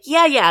feel like,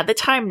 the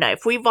time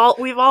knife. We've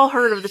all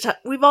heard of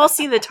we've all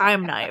seen the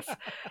time knife.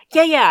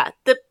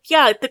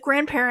 The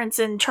grandparents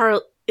in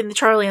the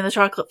Charlie and the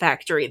Chocolate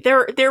Factory.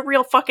 They're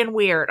real fucking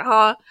weird,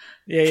 huh?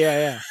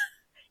 Yeah.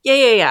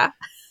 Yeah.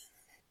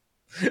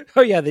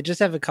 Oh yeah, they just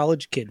have a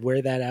college kid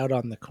wear that out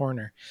on the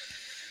corner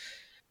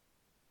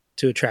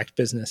to attract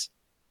business.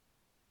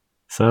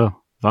 So,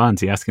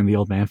 Von's, you asking the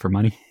old man for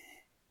money?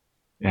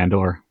 And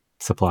or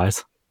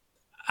supplies?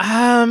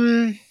 I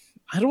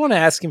don't want to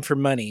ask him for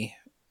money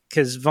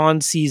because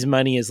Vaughn sees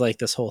money as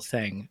this whole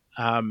thing.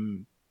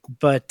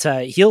 But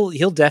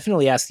he'll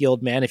definitely ask the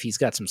old man if he's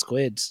got some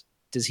squids.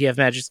 Does he have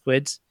magic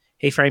squids?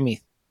 Hey,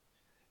 Frymeath.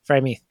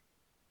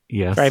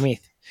 Yes.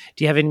 Frymeath.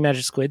 Do you have any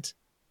magic squids?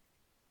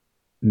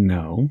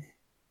 No.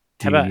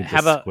 How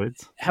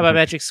about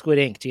magic squid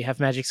ink? Do you have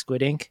magic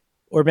squid ink?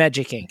 Or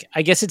magic ink?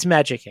 I guess it's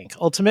magic ink.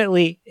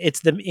 Ultimately, it's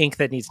the ink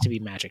that needs to be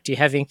magic. Do you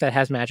have ink that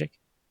has magic?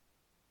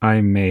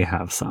 I may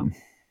have some.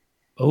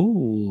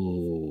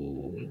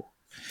 Oh.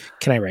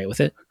 Can I write with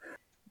it?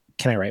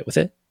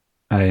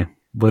 I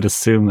would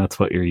assume that's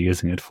what you're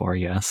using it for,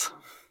 yes.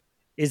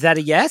 Is that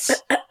a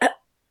yes?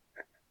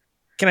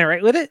 Can I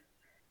write with it?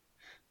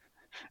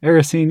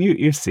 Erosine,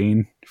 you've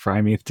seen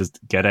Frymeath just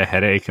get a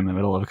headache in the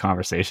middle of a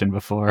conversation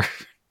before.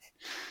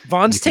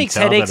 Vons takes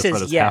headaches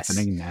as yes.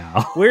 Happening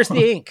now. Where's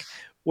the ink?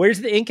 Where's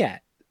the ink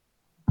at?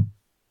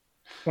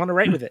 Want to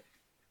write with it?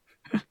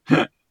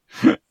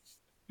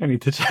 I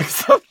need to check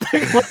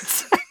something. 1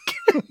 second.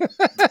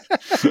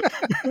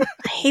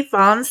 Hey,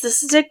 Vons,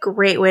 this is a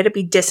great way to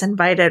be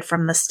disinvited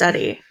from the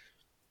study.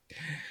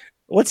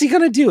 What's he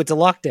going to do? It's a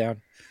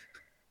lockdown.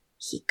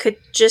 He could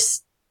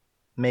just...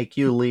 Make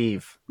you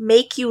leave.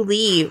 Make you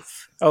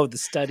leave. Oh, the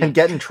study. And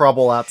get in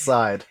trouble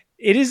outside.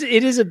 It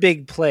is a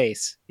big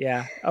place.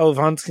 Yeah. Oh,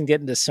 Vons can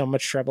get into so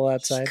much trouble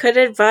outside. Could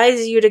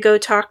advise you to go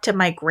talk to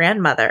my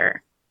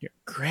grandmother. Your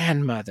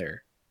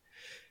grandmother.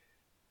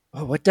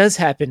 Oh, what does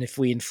happen if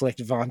we inflict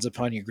Vons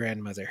upon your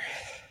grandmother?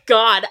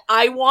 God,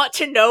 I want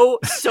to know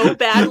so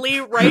badly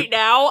right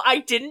now. I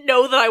didn't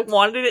know that I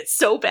wanted it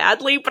so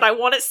badly, but I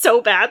want it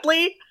so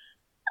badly.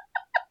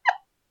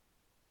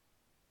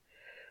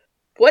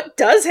 What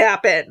does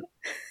happen?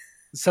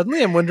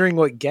 Suddenly I'm wondering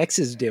what Gex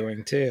is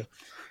doing, too.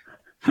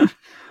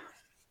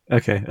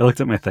 Okay, I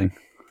looked at my thing.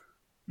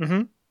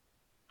 Mm-hmm.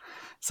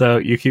 So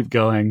you keep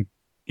going.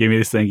 Give me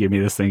this thing, give me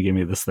this thing, give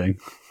me this thing.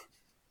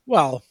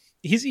 Well,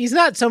 he's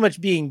not so much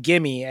being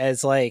gimme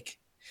as like,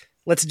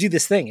 let's do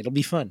this thing. It'll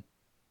be fun.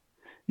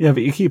 Yeah,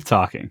 but you keep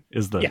talking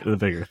is the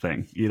bigger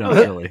thing. You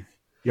don't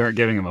you aren't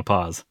giving him a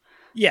pause.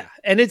 Yeah,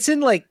 and it's in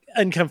like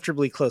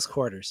uncomfortably close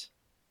quarters.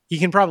 He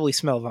can probably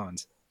smell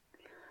Vons.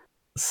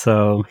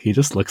 So he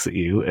just looks at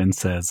you and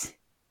says,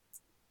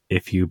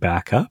 if you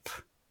back up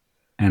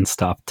and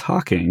stop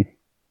talking,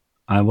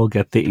 I will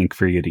get the ink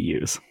for you to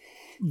use.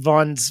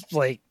 Vons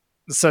like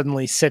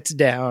suddenly sits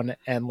down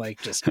and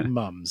like just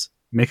mums.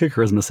 Make a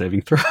charisma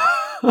saving throw.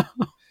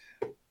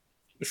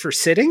 For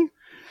sitting?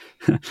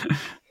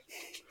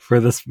 for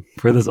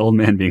this old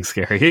man being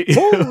scary.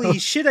 Holy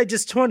shit, I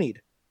just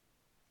 20'd.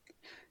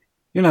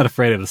 You're not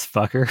afraid of this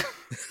fucker.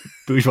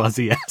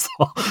 Bourgeoisie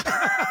asshole.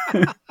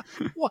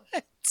 What?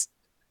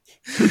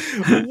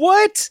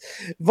 What?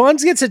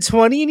 Vons gets a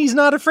 20 and he's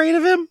not afraid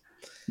of him?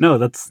 No,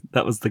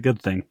 that was the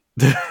good thing.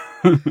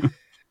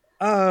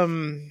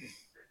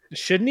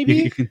 Shouldn't he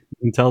be? You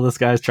can tell this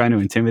guy's trying to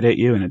intimidate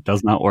you and it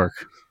does not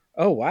work.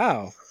 Oh,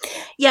 wow.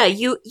 Yeah,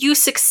 you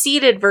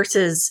succeeded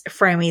versus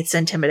Frymeeth's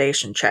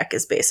intimidation check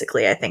is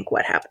basically, I think,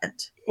 what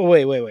happened.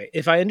 Wait.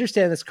 If I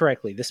understand this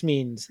correctly, this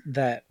means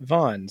that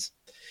Vons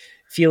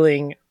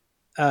feeling,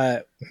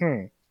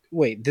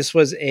 this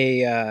was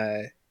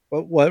a,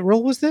 what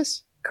roll was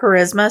this?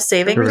 Charisma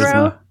saving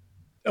throw?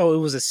 Oh, it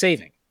was a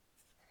saving.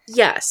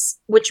 Yes,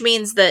 which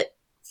means that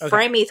Okay.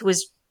 Frymeeth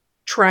was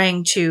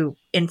trying to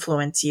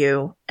influence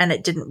you and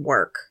it didn't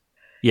work.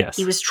 Yes.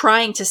 He was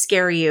trying to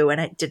scare you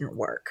and it didn't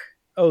work.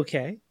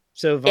 Okay.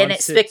 So Vons And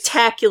it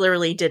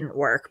spectacularly didn't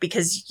work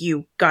because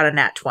you got a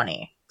nat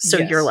 20. So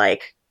Yes. you're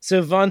like...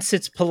 So Vons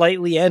sits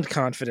politely and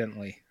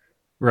confidently.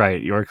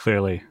 Right, you're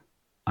clearly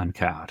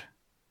uncowed.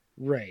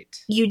 Right.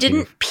 You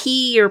didn't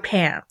pee your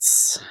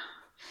pants.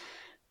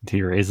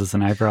 He raises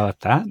an eyebrow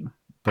at that,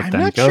 but I'm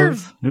then not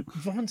goes... sure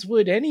Vons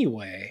would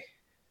anyway.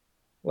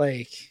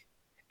 Like,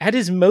 at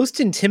his most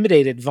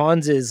intimidated,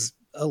 Vons is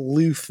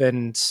aloof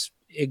and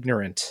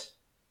ignorant.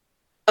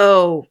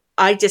 Oh,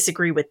 I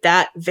disagree with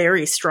that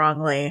very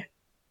strongly.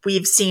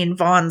 We've seen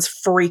Vons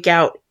freak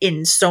out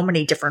in so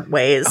many different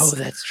ways. Oh,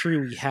 that's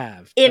true. We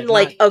have in but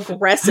like not-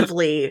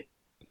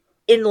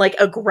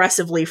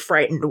 aggressively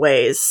frightened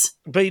ways.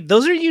 But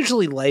those are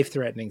usually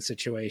life-threatening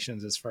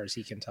situations, as far as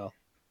he can tell.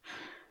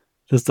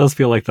 This does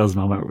feel like those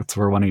moments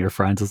where one of your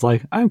friends is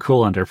like, I'm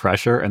cool under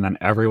pressure, and then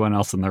everyone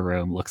else in the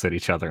room looks at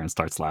each other and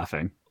starts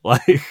laughing.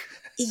 Like,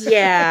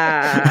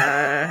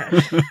 Yeah.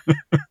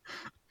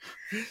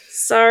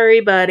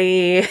 Sorry,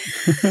 buddy.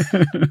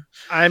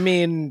 I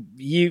mean,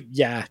 you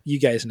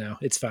guys know.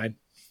 It's fine.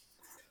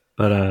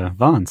 But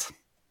Vons,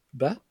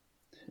 But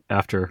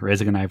after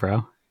raising an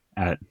eyebrow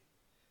at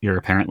your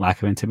apparent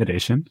lack of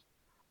intimidation,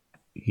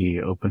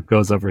 he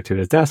goes over to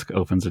his desk,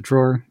 opens a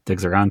drawer,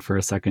 digs around for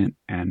a second,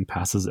 and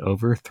passes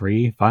over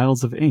 3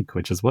 vials of ink,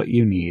 which is what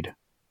you need.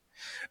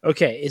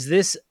 okay, is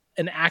this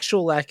an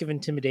actual lack of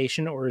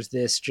intimidation, or is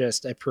this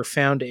just a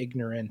profound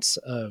ignorance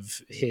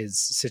of his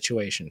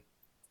situation?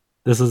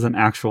 This is an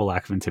actual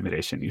lack of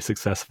intimidation. You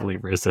successfully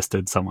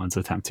resisted someone's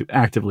attempt to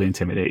actively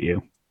intimidate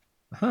you.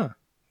 Huh.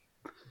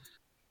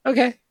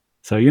 Okay.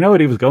 So you know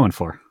what he was going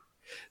for.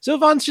 So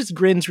Vons just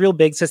grins real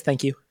big, says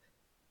thank you.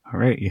 All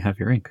right, you have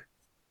your ink.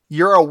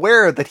 You're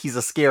aware that he's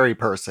a scary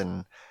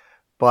person,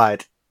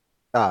 but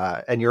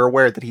and you're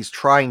aware that he's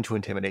trying to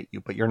intimidate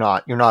you, but you're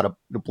not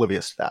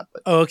oblivious to that.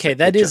 But Oh, okay,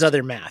 that it is just-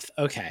 other math.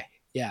 Okay.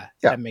 Yeah,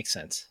 that makes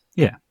sense.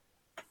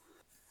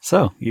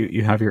 So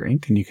you have your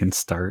ink and you can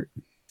start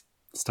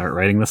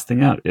writing this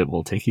thing out. It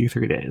will take you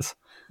 3 days.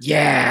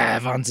 Yeah,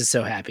 Vons is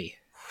so happy.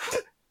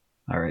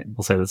 All right,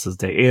 we'll say this is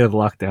day 8 of the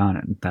lockdown,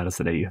 and that is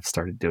the day you have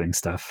started doing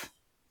stuff.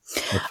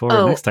 Look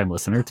forward next time,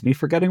 listener, to me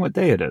forgetting what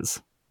day it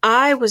is.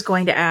 I was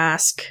going to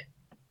ask,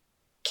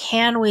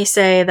 can we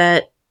say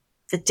that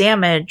the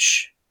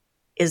damage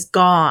is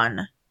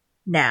gone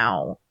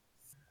now?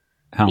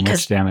 How Because-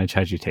 much damage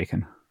had you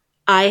taken?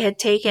 I had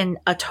taken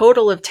a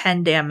total of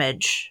 10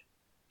 damage.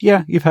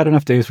 Yeah, you've had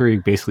enough days where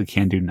you basically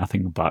can do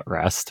nothing but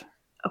rest.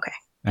 Okay.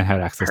 And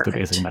had access to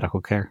Perfect. basic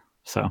medical care.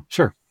 So,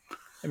 sure.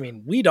 I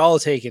mean, we'd all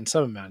taken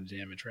some amount of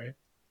damage, right?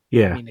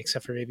 Yeah. I mean,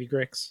 except for maybe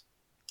Grix.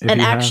 If And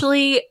you have-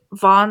 actually,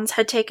 Vons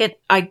had taken.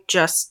 I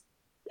just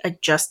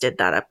did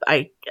that up.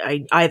 I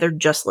either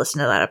just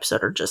listened to that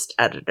episode or just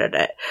edited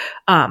it.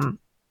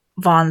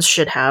 Vons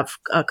should have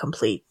a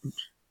complete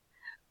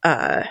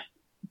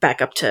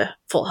back up to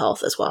full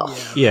health as well.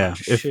 Yeah,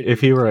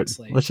 if you were at,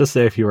 translate. let's just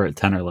say if you were at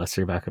 10 or less,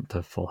 you're back up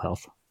to full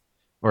health.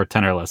 Or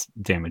 10 or less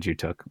damage you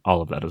took, all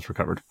of that is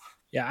recovered.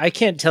 Yeah, I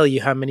can't tell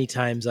you how many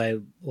times I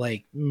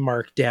like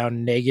mark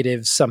down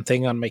negative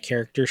something on my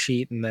character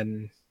sheet, and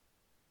then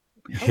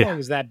how long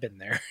has that been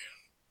there?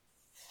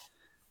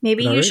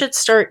 Maybe All you right. should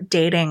start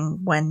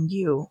dating when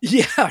you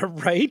Yeah,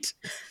 right.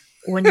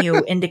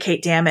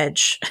 indicate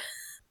damage.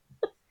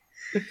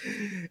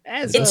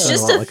 As It's a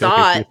just lot a like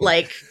thought. OKCupid.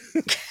 Like,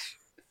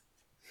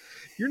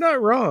 you're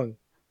not wrong.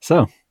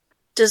 So,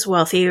 does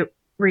Wealthy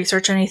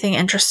research anything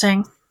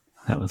interesting?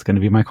 that was going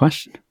to be my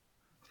question.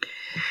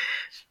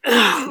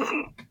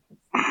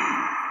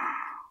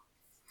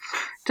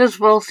 Does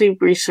Wealthy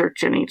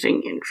research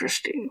anything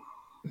interesting?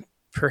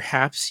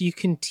 Perhaps you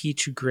can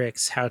teach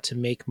Grix how to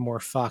make more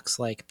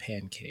fox-like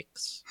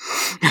pancakes.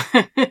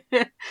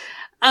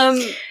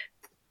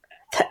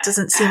 That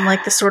doesn't seem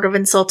like the sort of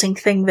insulting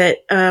thing that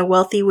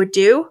Wealthy would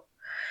do.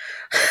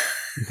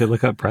 You could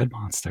look up bread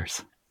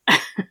monsters.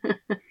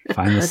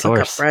 Find the Let's look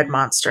up source. bread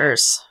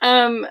monsters.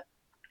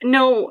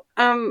 No,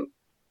 I'm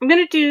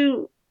gonna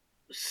do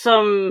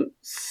some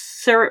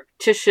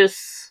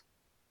surreptitious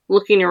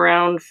looking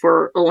around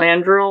for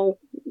Elandril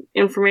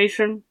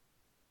information.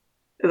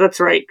 That's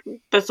right.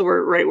 That's the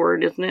right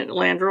word, isn't it?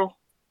 Elandril?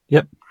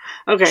 Yep.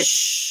 Okay.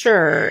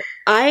 Sure.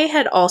 I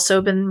had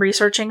also been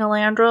researching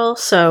Elandril,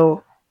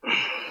 so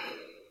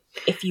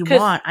if you 'Cause-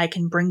 want, I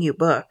can bring you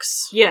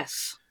books.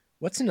 Yes.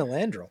 What's an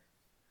Elandril?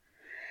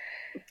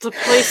 It's a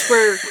place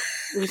where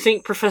you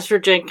think Professor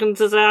Jenkins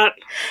is at.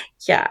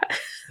 Yeah.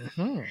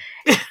 Mhm.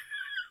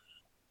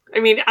 I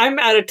mean, I'm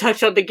out of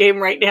touch on the game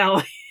right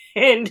now,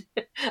 and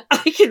I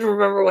can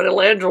remember what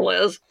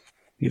Elandril is.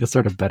 You just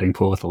sort of betting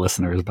pool with the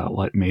listeners about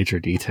what major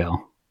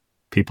detail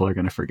people are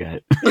going to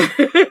forget.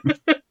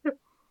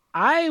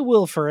 I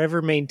will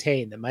forever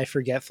maintain that my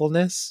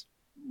forgetfulness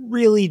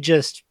really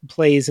just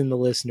plays in the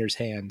listeners'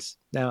 hands.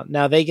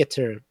 Now they get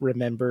to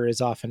remember as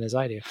often as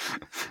I do.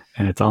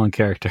 And it's all in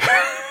character.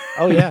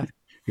 Oh yeah,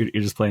 You're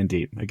just playing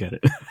deep. I get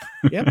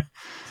it.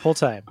 whole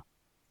time.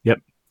 Yep.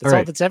 That's All all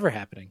right. that's ever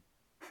happening.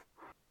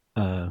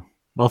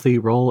 Wealthy,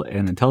 roll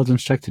an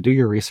intelligence check to do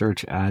your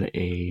research. Add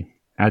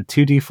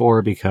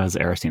 2d4 because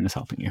Aristine is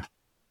helping you.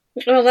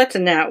 Oh, that's a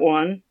nat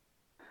one.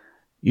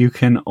 You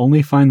can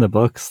only find the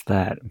books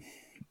that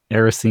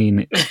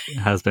Aristine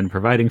has been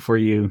providing for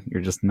you.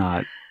 You're just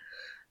not.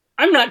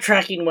 I'm not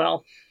tracking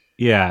well.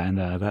 Yeah, and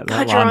that God, you're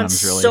on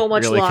laudanum's really, so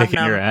much really kicking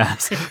laudanum. your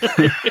ass.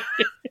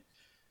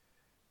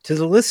 To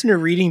the listener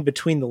reading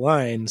between the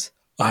lines,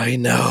 I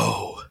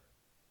know.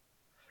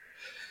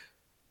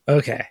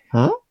 Okay.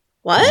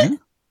 What?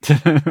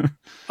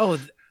 Oh,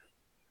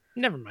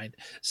 never mind.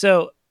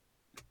 So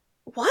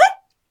What?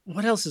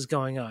 what else is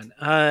going on?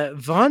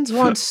 Vaughn's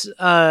wants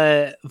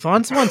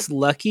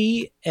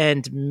Lucky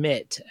and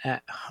Mitt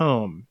at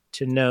home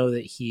to know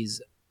that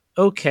he's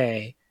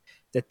okay,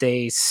 that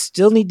they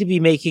still need to be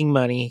making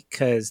money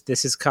because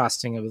this is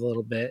costing a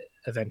little bit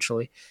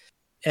eventually.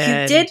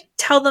 And You did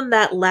tell them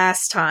that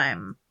last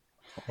time.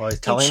 Well, he's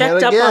You telling checked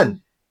it up again.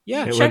 on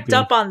yeah, It would checked be.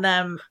 up on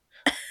them.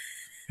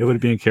 It would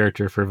be in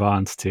character for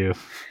Vaughn's too.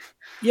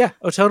 yeah.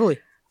 Oh, totally.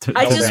 To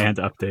I just- demand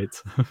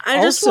updates.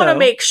 I just want to Also-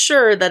 make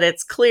sure that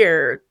it's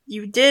clear.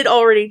 You did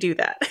already do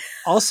that.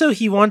 Also,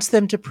 he wants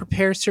them to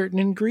prepare certain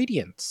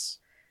ingredients,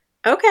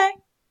 Okay,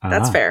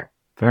 that's Ah, fair.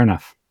 Fair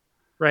enough.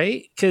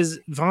 right? Because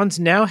Vaughn's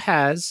now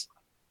has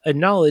a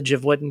knowledge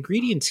of what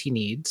ingredients he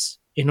needs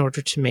in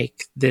order to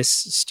make this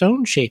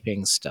stone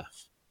shaping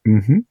stuff.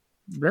 Mm-hmm.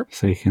 Yep.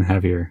 So you can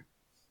have your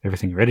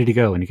everything ready to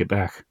go when you get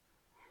back.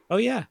 Oh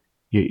yeah.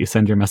 You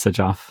send your message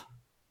off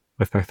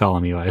with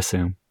Bartholomew, I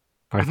assume.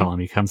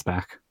 Bartholomew comes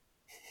back.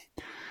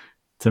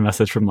 It's a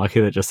message from Lucky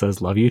that just says,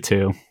 "Love you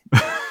too."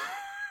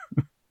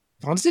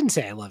 Vaughn's didn't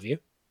say I love you.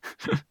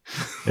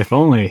 If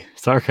only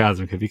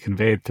sarcasm could be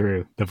conveyed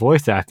through the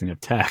voice acting of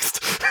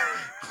text.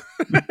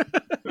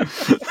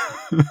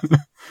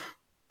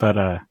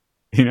 But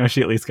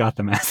she at least got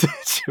the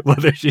message,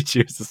 whether she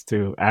chooses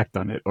to act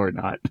on it or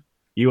not.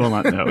 You will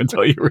not know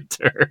until you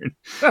return.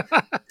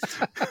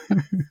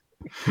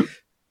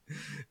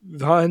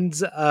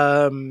 Vaughn's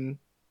I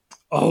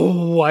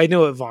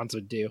know what Vaughn's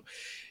would do.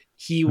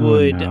 He Oh,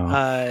 would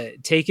no.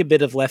 take a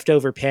bit of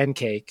leftover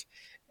pancake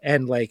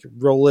and like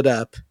roll it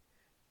up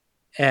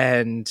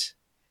and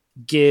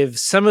give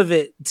some of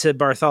it to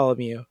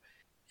Bartholomew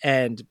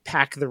and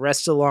pack the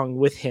rest along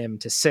with him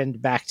to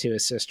send back to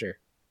his sister.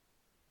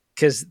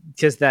 Cause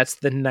that's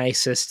the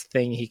nicest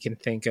thing he can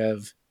think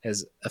of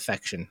as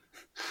affection.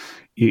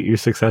 You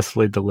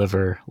successfully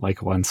deliver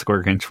like 1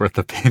 square inch worth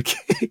of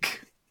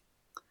pancake.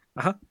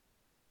 Uh-huh.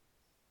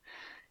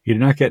 You do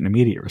not get an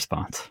immediate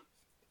response.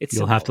 It's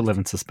You'll have to simple. live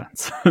in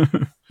suspense.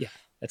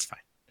 That's fine.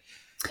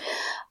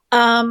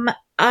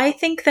 I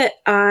think that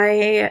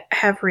I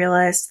have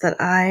realized that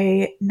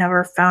I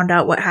never found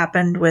out what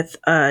happened with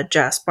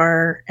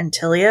Jaspar and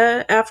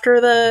Tilia after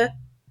the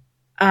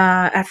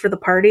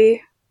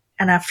party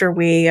and after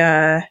we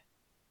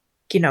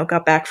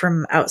got back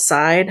from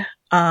outside.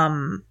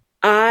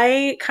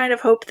 I kind of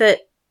hope that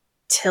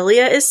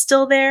Tilia is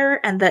still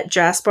there and that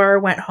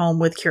Jaspar went home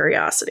with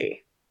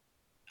Curiosity.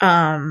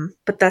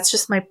 But that's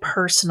just my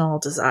personal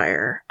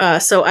desire.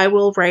 So I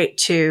will write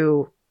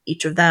to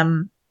each of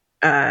them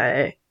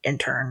in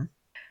turn.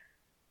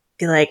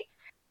 Be like,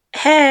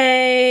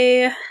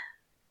 hey,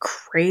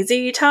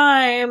 crazy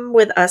time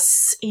with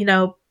us,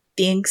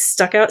 being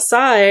stuck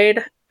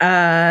outside.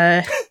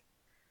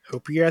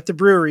 Hope you're at the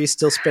brewery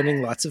still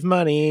spending lots of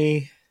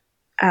money.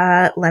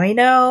 Let me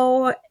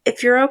know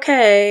if you're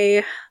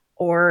okay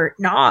or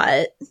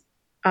not.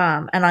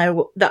 And I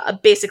will,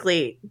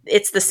 basically,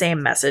 it's the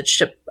same message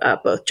to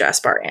both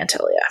Jaspar and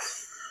Tilia.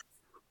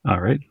 All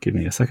right, give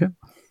me a second.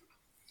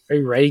 Are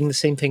you writing the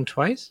same thing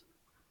twice?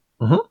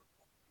 Mhm. All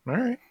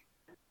right.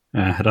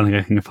 I don't think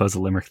I can compose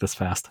a limerick this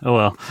fast. Oh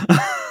well.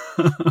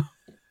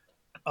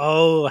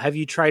 Oh, have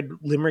you tried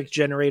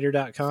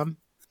limerickgenerator.com?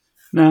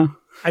 No.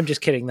 I'm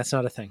just kidding. That's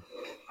not a thing.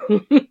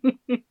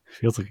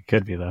 Feels like it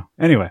could be, though.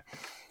 Anyway,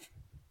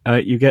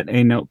 you get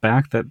a note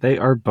back that they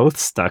are both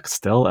stuck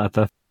still at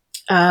the...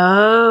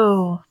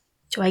 Oh.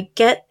 Do I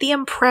get the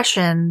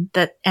impression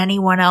that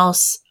anyone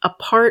else,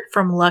 apart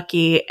from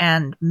Lucky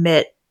and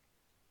Mitt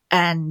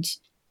and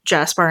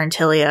Jaspar and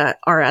Tilia,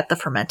 are at the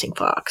Fermenting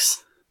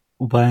Fox?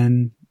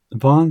 When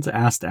Vaughn's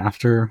asked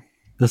after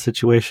the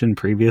situation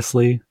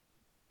previously,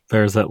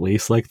 there's at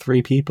least like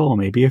 3 people,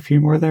 maybe a few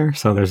more there.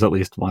 So there's at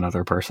least one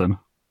other person.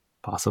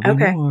 Possibly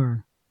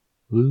more.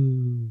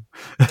 Woo.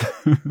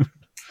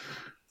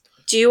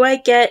 Do I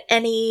get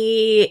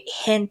any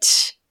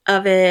hint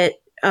of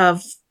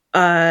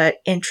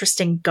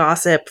interesting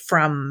gossip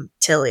from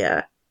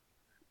Tilia?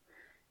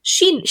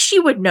 She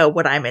would know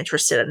what I'm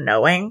interested in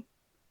knowing. I'm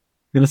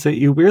going to say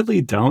you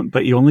weirdly don't,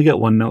 but you only get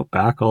one note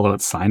back, although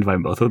it's signed by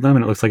both of them,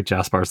 and it looks like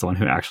Jaspar's the one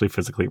who actually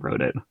physically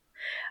wrote it.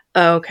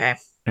 Okay.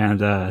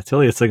 And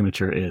Tilia's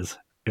signature is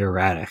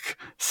erratic,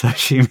 so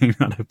she may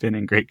not have been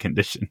in great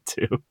condition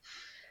to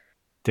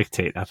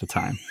dictate at the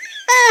time.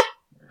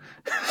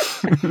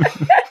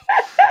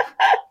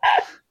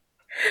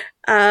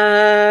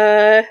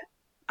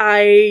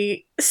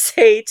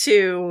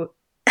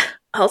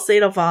 I'll say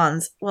to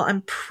Vaughn's, well,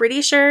 I'm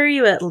pretty sure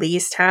you at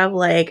least have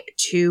like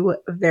 2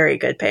 very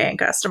good paying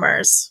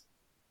customers.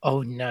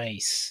 Oh,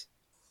 nice.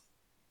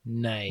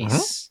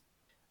 Nice.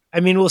 I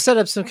mean, we'll set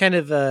up some kind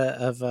of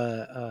a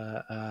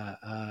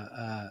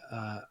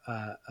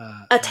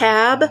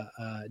tab.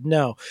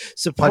 No,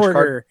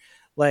 supporter.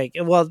 Like,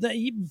 well,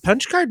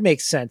 punch card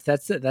makes sense.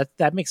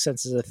 That makes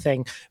sense as a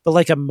thing. But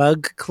like a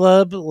mug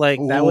club, like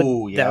that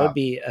would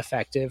be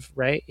effective,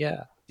 right?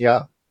 Yeah.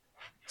 Yeah.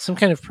 Some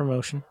kind of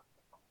promotion.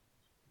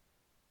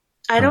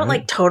 I don't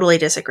like totally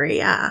disagree.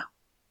 Yeah.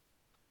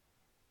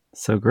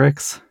 So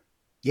Grix.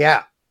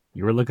 Yeah.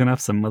 You were looking up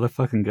some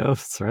motherfucking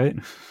ghosts, right?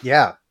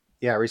 Yeah.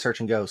 Yeah,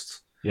 researching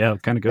ghosts. Yeah,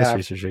 what kind of ghost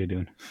research are you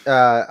doing?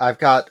 I've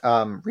got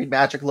Read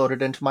Magic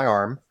loaded into my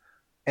arm,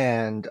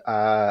 and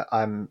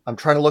I'm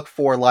trying to look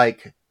for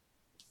like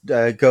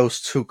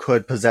ghosts who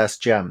could possess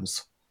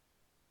gems,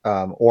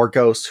 or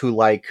ghosts who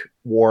like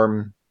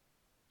warm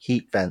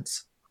heat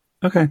vents.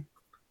 Okay.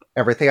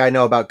 Everything I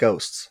know about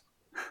ghosts.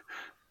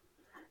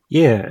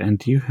 Yeah,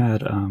 and you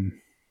had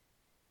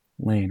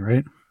Lane,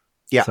 right?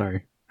 Yeah.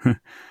 Sorry. I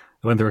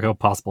went through a couple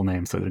possible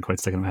names, so I didn't quite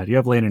stick in my head. You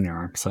have Lane in your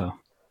arm, so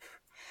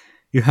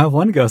you have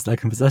one ghost that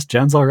can possess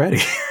gems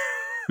already.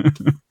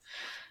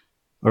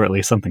 Or at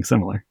least something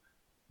similar.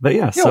 But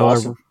yeah, so...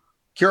 Also,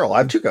 Kirill, I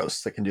have 2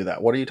 ghosts that can do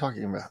that. What are you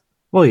talking about?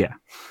 Well, yeah.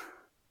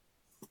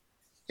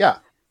 Yeah.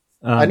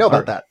 I know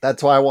about that.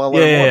 That's why I want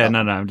to learn more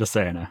about No, I'm just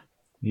saying.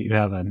 You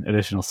have an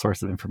additional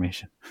source of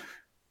information.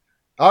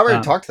 I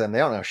already talked to them. They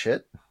don't know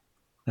shit.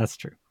 That's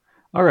true.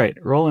 All right,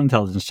 roll an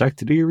intelligence check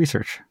to do your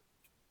research.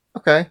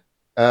 Okay.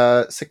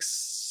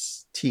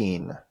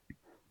 16.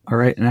 All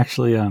right, and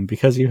actually,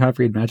 because you have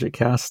Read Magic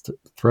cast,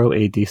 throw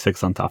a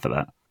d6 on top of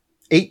that.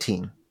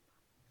 18.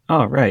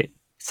 All right.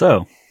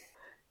 So,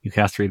 you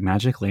cast Read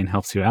Magic. Lane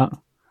helps you out.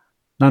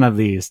 None of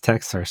these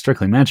texts are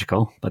strictly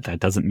magical, but that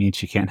doesn't mean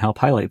she can't help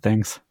highlight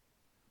things.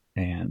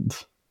 And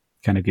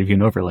kind of give you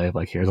an overlay of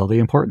like, here's all the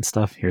important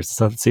stuff. Here's the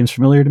stuff that seems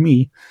familiar to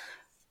me.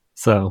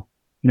 So,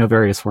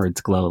 various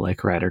words glow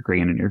like red or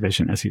green in your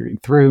vision as you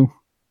read through.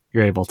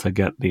 You're able to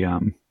get the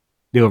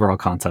overall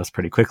concepts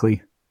pretty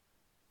quickly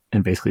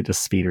and basically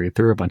just speed read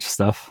through a bunch of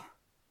stuff.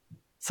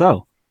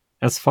 So,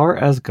 as far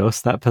as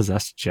ghosts that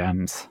possess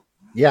gems.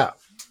 Yeah.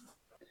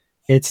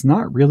 It's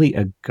not really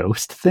a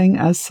ghost thing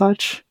as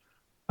such.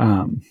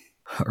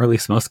 Or at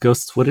least most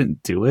ghosts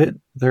wouldn't do it.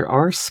 There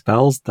are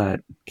spells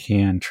that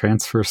can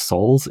transfer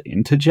souls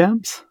into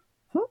gems.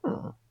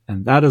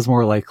 And that is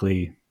more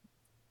likely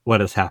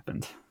what has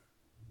happened.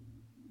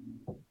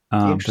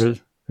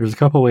 There's a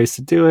couple ways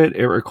to do it.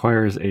 It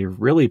requires a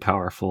really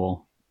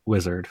powerful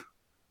wizard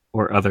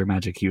or other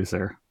magic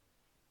user.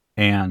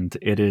 And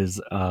it is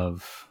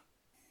of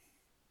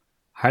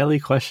highly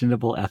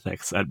questionable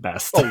ethics at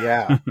best. Oh,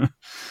 yeah.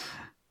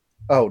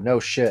 Oh, no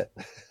shit.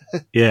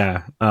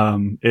 Yeah.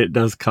 It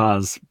does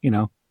cause,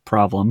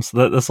 problems.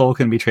 The soul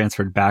can be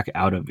transferred back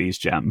out of these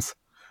gems.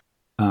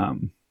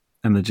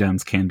 and the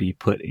gems can be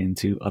put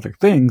into other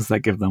things that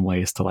give them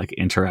ways to like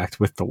interact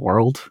with the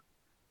world.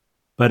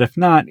 But if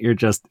not, you're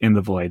just in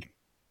the void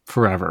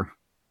forever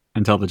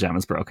until the gem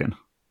is broken.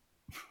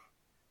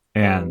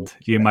 And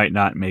you might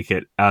not make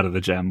it out of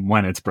the gem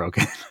when it's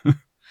broken.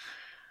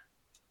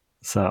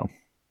 So,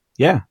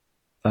 yeah.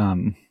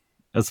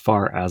 As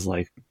far as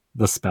like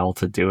the spell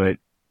to do it,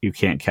 you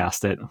can't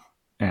cast it,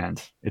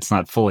 and it's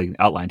not fully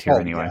outlined here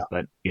anyway. Yeah.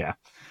 But yeah.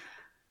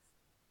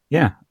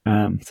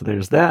 So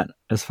there's that.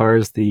 As far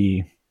as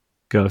the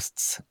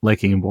ghosts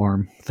liking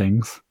warm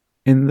things,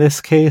 in this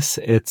case,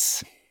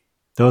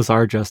 those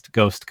are just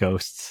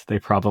ghosts. They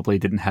probably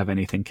didn't have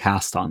anything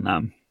cast on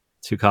them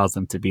to cause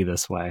them to be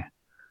this way.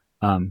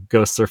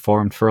 Ghosts are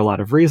formed for a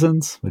lot of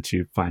reasons, which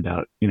you find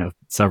out,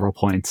 several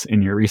points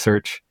in your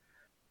research,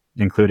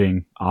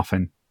 including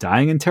often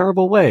dying in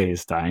terrible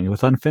ways, dying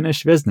with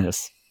unfinished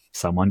business.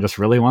 Someone just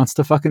really wants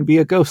to fucking be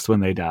a ghost when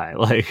they die.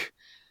 Like,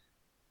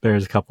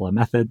 there's a couple of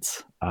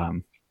methods.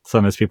 Some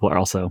of those people are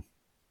also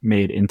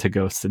made into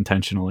ghosts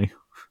intentionally,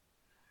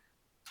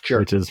 Sure.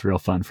 which is real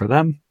fun for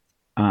them.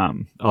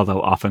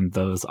 Although often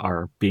those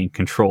are being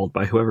controlled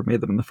by whoever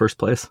made them in the first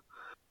place.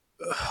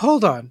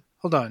 Hold on.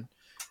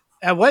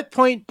 At what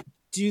point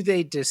do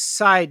they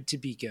decide to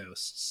be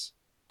ghosts?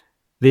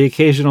 The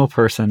occasional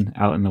person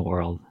out in the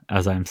world,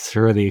 as I'm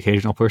sure the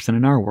occasional person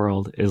in our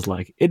world, is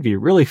like, it'd be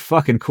really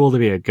fucking cool to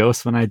be a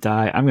ghost when I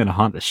die. I'm going to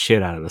haunt the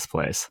shit out of this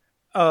place.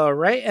 All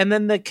right. And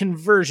then the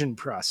conversion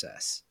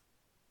process.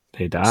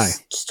 They die.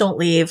 Just don't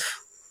leave.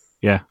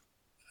 Yeah.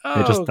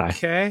 They just die.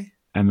 Okay.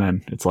 And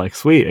then it's like,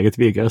 sweet, I get to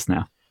be a ghost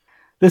now.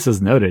 This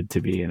is noted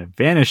to be in a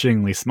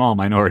vanishingly small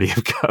minority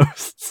of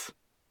ghosts.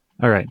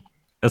 All right.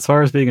 As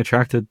far as being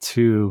attracted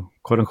to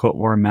quote-unquote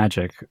warm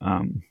magic,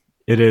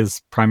 it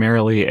is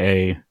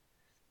primarily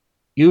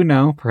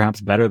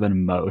perhaps better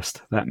than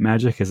most, that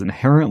magic is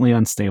inherently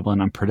unstable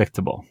and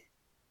unpredictable.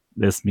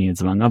 This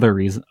means, among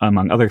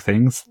other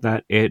things,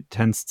 that it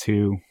tends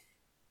to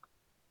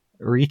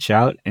reach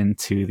out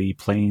into the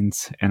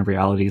planes and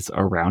realities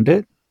around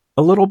it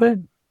a little bit,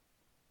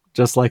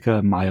 just like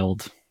a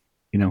mild,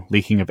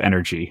 leaking of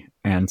energy.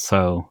 And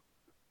so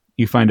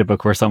you find a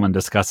book where someone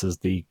discusses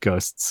the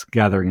ghosts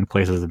gathering in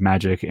places of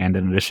magic, and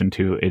in addition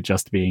to it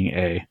just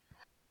being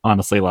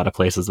honestly, a lot of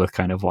places with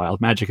kind of wild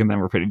magic in them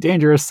were pretty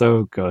dangerous,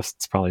 so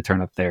ghosts probably turn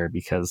up there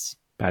because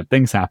bad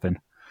things happen.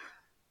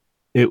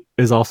 It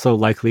is also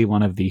likely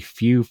one of the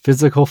few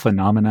physical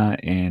phenomena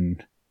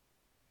in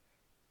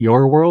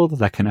your world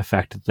that can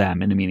affect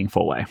them in a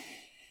meaningful way.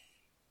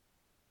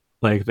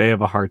 Like, they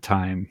have a hard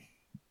time,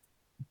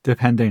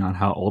 depending on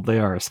how old they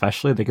are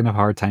especially, they can have a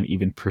hard time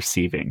even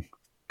perceiving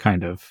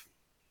kind of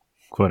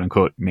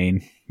quote-unquote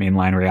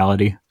mainline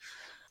reality.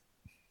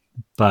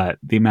 But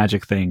the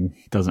magic thing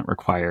doesn't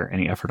require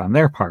any effort on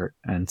their part,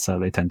 and so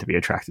they tend to be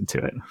attracted to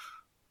it.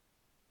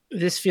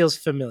 This feels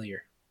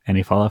familiar.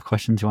 Any follow-up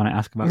questions you want to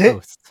ask about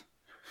ghosts?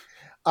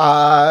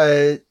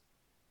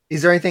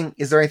 Is there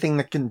anything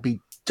that can be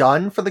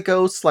done for the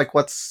ghosts? Like,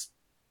 what's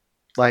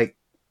like?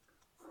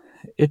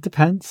 It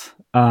depends.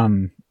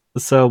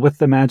 So with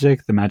the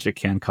magic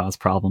can cause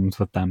problems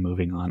with them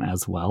moving on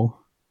as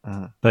well.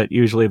 But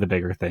usually the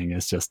bigger thing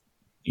is just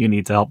you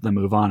need to help them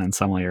move on in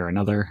some way or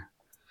another.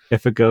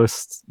 If the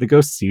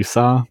ghosts you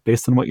saw,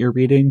 based on what you're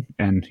reading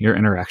and your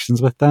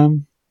interactions with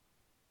them,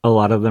 a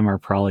lot of them are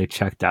probably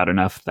checked out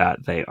enough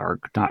that they are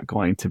not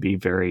going to be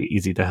very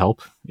easy to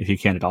help, if you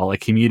can at all.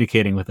 Like,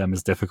 communicating with them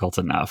is difficult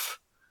enough.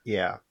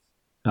 Yeah.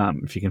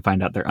 If you can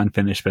find out their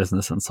unfinished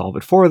business and solve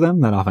it for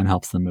them, that often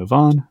helps them move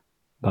on.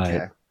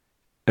 But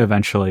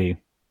eventually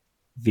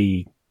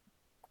the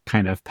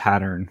kind of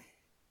pattern,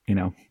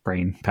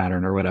 brain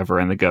pattern or whatever,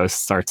 and the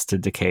ghost starts to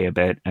decay a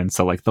bit. And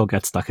so like they'll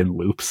get stuck in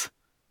loops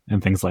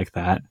and things like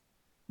that.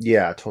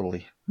 Yeah,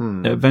 totally.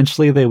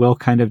 Eventually they will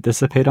kind of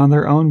dissipate on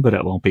their own, but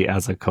it won't be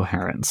as a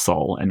coherent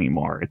soul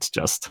anymore. It's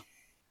just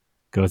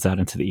goes out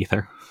into the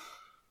ether.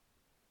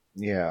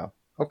 Yeah.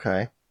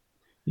 Okay.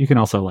 You can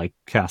also like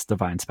cast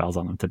divine spells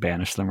on them to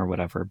banish them or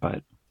whatever,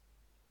 but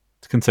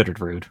it's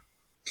considered rude.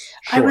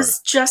 Sure. I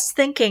was just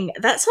thinking,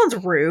 that sounds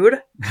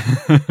rude.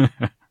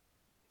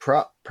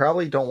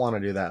 Probably don't want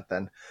to do that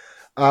then.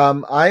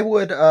 I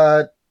would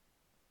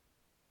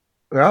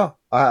well,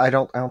 I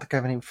don't think I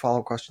have any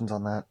follow-up questions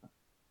on that.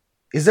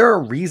 Is there a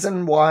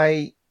reason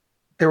why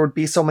there would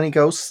be so many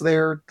ghosts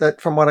there,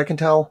 that from what I can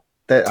tell?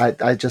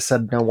 That I just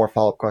said no more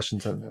follow-up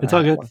questions. It's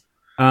all good.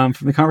 From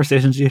the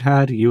conversations you'd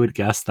had, you would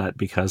guess that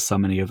because so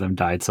many of them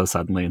died so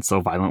suddenly and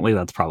so violently,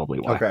 that's probably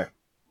why. Okay.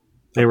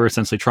 They were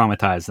essentially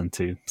traumatized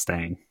into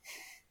staying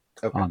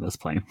on this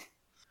plane.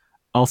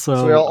 Also,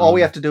 so all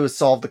we have to do is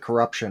solve the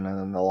corruption, and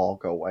then they'll all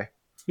go away.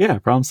 Yeah,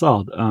 problem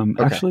solved.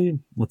 Actually,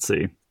 let's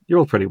see. You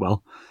rolled pretty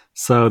well.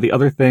 So the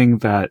other thing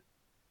that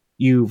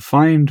you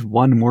find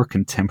one more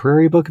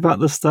contemporary book about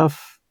this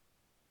stuff.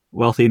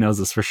 Wealthy knows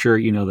this for sure.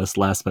 You know this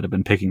less, but have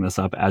been picking this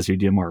up as you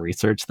do more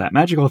research. That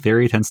magical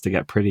theory tends to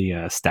get pretty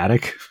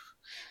static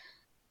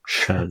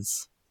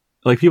because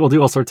like people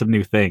do all sorts of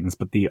new things,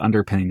 but the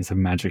underpinnings of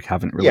magic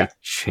haven't really Yeah.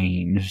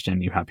 changed,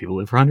 and you have people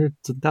live for hundreds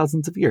and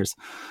thousands of years.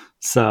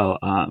 So,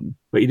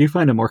 but you do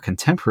find a more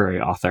contemporary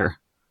author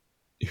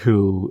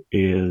who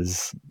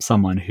is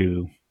someone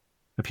who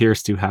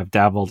appears to have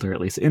dabbled or at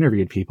least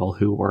interviewed people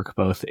who work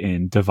both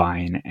in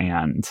divine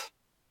and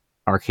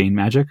arcane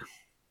magic.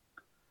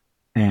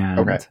 And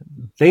Okay.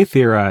 they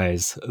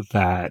theorize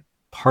that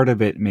part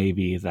of it may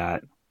be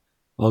that,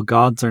 well,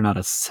 gods are not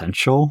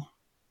essential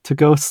to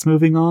ghosts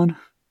moving on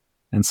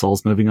and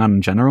souls moving on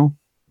in general.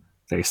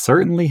 They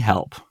certainly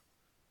help.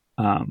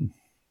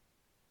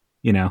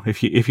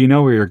 If you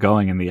know where you're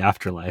going in the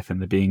afterlife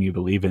and the being you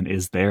believe in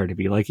is there to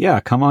be like, yeah,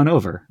 come on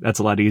over. That's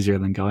a lot easier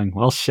than going,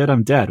 well, shit,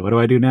 I'm dead. What do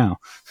I do now?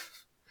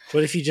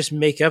 What if you just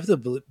make up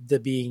the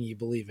being you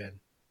believe in?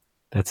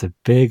 That's a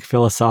big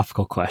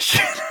philosophical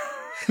question.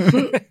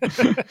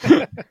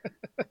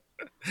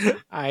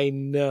 I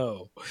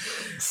know.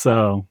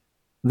 So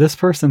this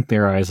person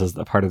theorizes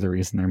that part of the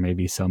reason there may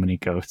be so many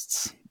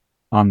ghosts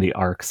on the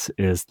arcs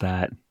is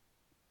that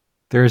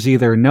there's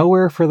either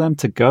nowhere for them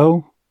to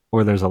go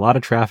or there's a lot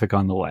of traffic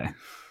on the way.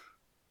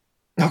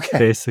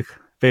 Okay.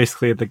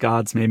 Basically, the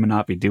gods may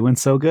not be doing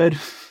so good,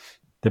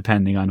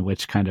 depending on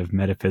which kind of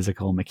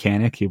metaphysical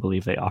mechanic you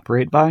believe they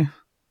operate by.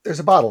 There's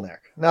a bottleneck.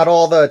 Not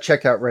all the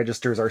checkout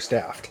registers are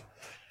staffed.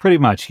 Pretty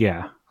much,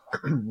 yeah.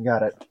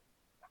 Got it.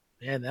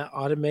 Man, that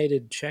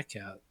automated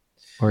checkout.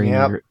 Or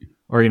Yep.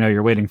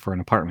 you're waiting for an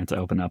apartment to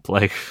open up.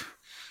 Like,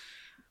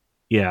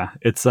 yeah,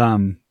 it's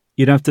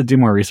you'd have to do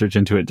more research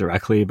into it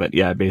directly, but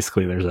yeah,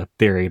 basically there's a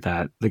theory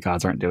that the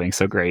gods aren't doing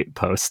so great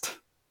post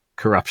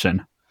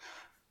corruption.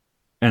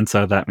 And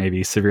so that may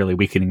be severely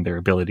weakening their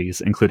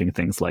abilities, including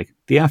things like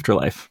the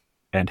afterlife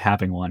and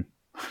having one.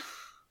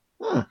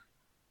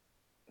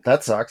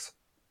 That sucks.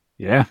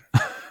 Yeah.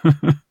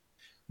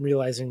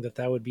 Realizing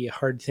that would be a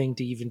hard thing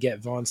to even get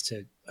Vons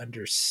to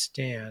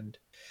understand.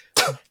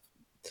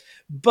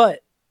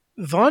 But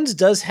Vons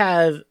does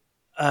have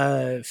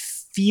a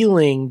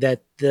feeling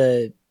that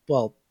the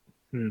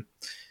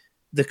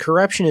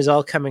corruption is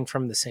all coming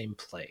from the same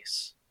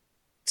place.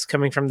 It's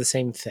coming from the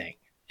same thing.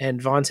 And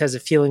Vons has a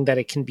feeling that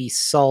it can be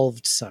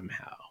solved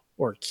somehow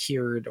or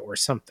cured or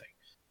something.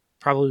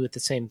 Probably with the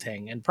same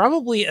thing. And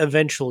probably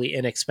eventually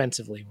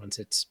inexpensively once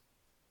it's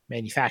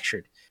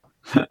manufactured.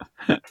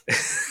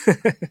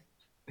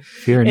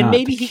 Fear and not,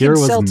 maybe the he cure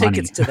can was sell money.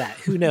 tickets to that.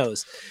 Who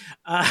knows?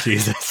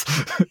 Jesus.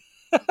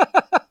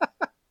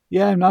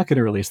 Yeah, I'm not going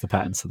to release the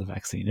patents to the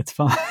vaccine. It's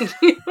fine.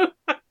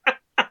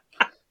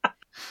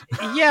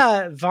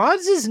 Yeah,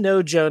 Vons is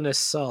no Jonas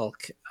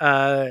Salk.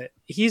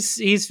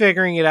 He's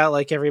figuring it out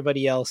like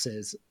everybody else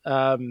is.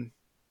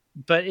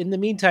 But in the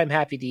meantime,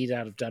 happy to eat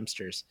out of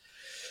dumpsters.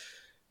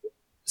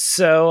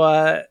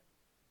 So,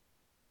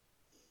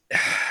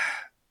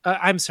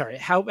 I'm sorry.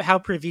 How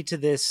privy to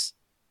this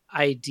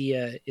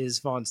idea is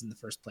Vons in the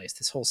first place?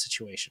 This whole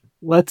situation.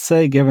 Let's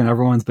say, given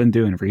everyone's been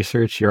doing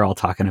research, you're all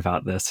talking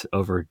about this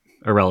over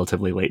a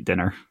relatively late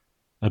dinner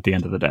at the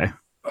end of the day.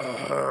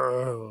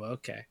 Oh,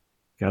 okay.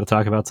 Got to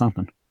talk about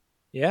something.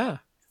 Yeah.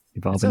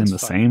 You've all That been in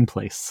sounds the fun. same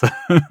place.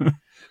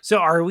 So,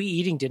 are we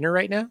eating dinner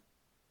right now?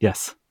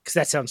 Yes. Because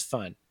that sounds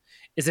fun.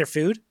 Is there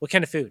food? What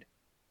kind of food?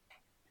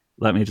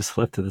 Let me just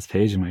flip to this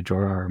page in my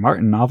George R. R.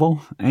 Martin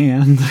novel,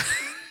 and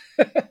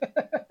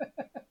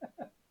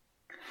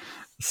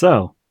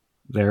so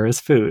there is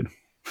food.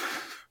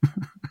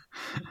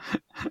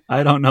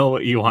 I don't know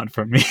what you want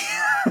from me.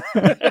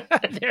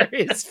 There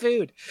is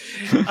food.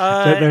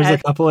 There's a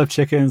couple of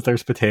chickens.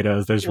 There's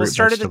potatoes. There's We'll root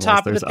start at the vegetables,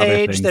 top of there's the other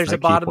page. things There's that a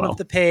bottom keep well. of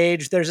the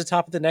page. There's a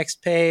top of the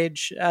next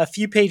page. A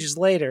few pages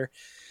later.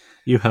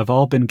 You have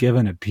all been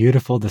given a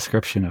beautiful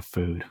description of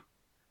food.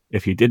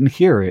 If you didn't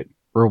hear it,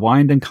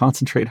 rewind and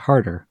concentrate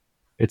harder.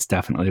 It's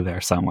definitely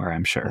there somewhere,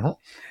 I'm sure. Uh-huh.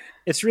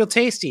 It's real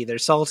tasty.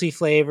 There's salty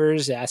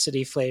flavors,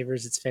 acidy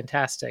flavors. It's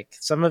fantastic.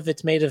 Some of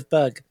it's made of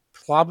bug.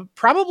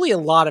 Probably a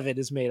lot of it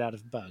is made out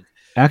of bug.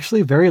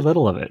 Actually, very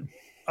little of it,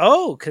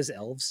 Oh, because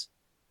elves.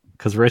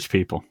 because rich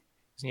people.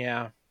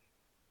 Yeah.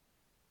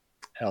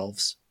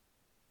 Elves.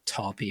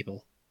 Tall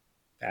people.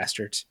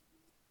 Bastards.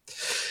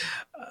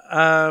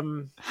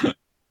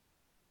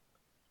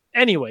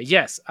 Anyway,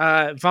 yes.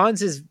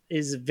 Vons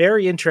is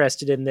very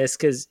interested in this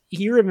because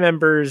he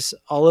remembers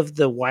all of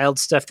the wild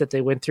stuff that they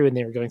went through when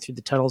they were going through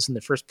the tunnels in the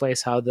first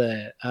place, how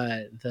the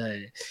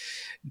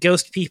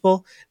ghost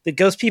people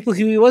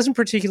who he wasn't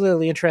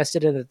particularly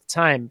interested in at the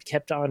time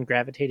kept on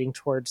gravitating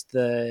towards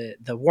the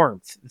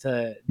warmth,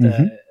 the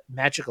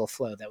magical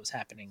flow that was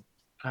happening.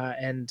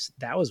 And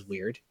that was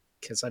weird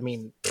because, I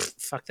mean,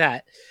 fuck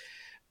that.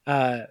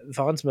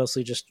 Vons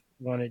mostly just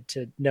wanted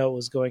to know what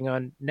was going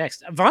on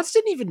next. Vons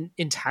didn't even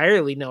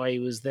entirely know he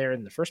was there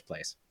in the first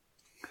place.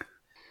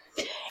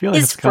 I feel like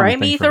Is it's a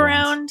common thing Frymeath for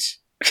Vons.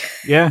 around?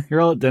 Yeah,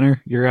 you're all at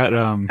dinner. You're at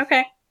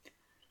Okay.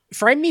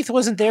 Frymeath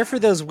wasn't there for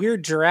those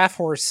weird giraffe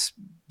horse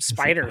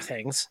spider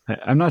things.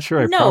 I'm not sure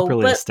I No,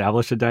 properly but-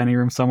 established a dining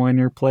room somewhere in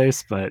your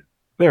place, but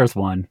there's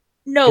one.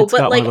 No, It's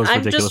got but one like of those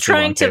I'm just ridiculously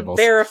trying long to tables.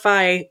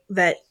 verify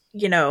that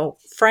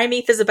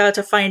Frymeath is about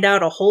to find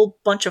out a whole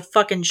bunch of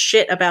fucking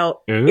shit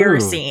about Ooh.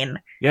 Erisine.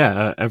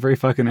 Yeah, every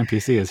fucking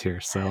NPC is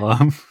here, so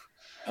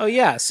Oh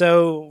yeah,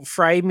 so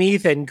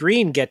Frymeath and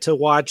Green get to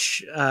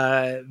watch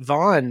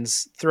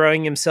Vaughn's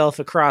throwing himself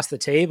across the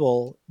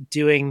table,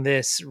 doing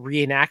this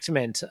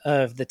reenactment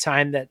of the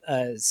time that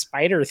a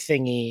spider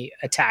thingy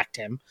attacked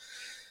him,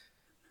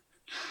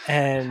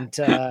 and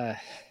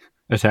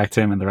attacked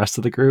him and the rest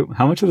of the group.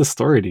 How much of the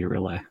story do you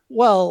relay?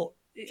 well,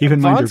 Keep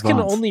in mind Vaughn's your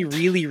can Vaughn's. only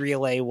really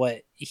relay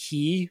what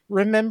he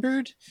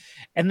remembered,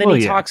 and then Well,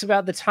 he yeah. talks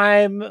about the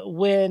time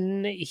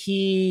when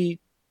he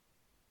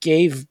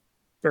gave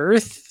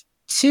birth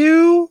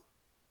to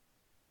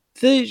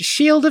the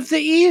Shield of the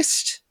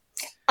East.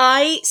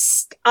 As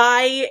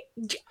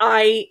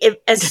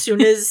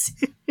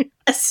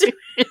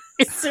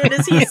soon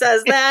as he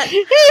says that,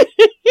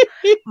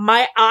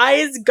 my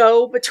eyes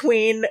go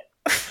between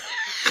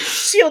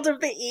Shield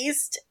of the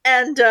East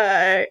and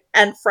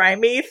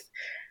Frymeath.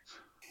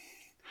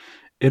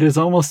 It is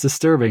almost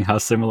disturbing how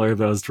similar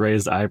those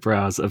raised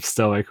eyebrows of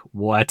stoic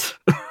what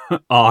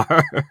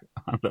are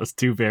on those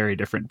two very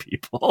different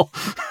people.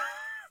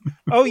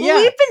 Oh yeah,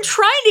 We've been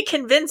trying to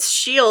convince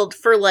Shield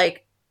for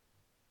like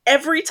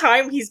every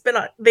time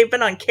they've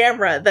been on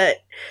camera that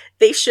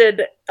they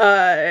should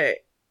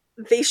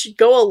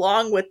go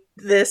along with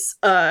this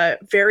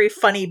very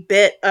funny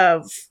bit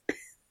of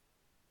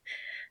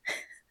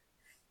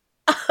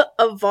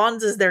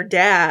Vaughn's as their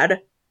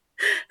dad.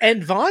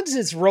 and Vaughn's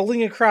is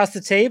rolling across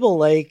the table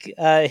like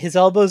his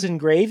elbows in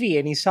gravy,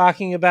 and he's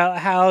talking about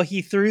how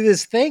he threw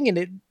this thing and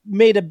it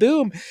made a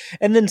boom,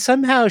 and then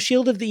somehow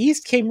Shield of the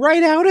East came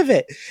right out of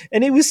it,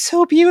 and it was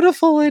so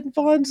beautiful. And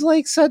Vaughn's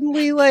like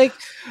suddenly like,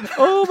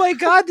 "Oh my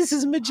god, this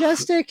is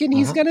majestic, and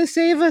he's gonna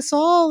save us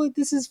all, and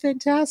this is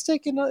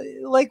fantastic." And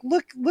like,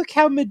 look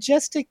how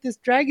majestic this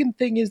dragon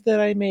thing is that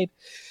I made.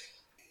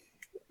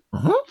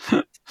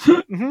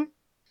 Mm-hmm.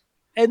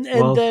 And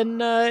Well-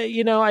 then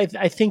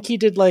I think he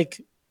did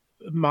like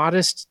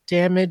modest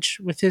damage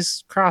with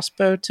his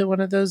crossbow to one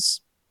of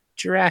those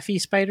giraffe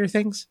spider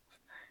things.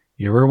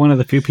 You were one of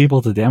the few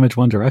people to damage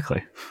one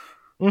directly.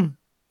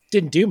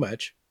 Didn't do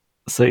much.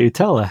 So you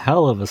tell a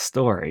hell of a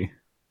story.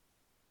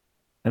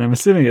 And I'm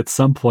assuming at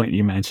some point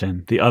you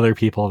mentioned the other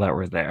people that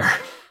were there.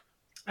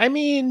 I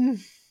mean,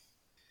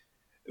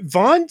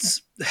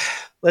 Vaughn's.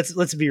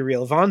 Let's be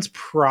real. Vaughn's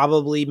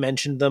probably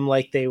mentioned them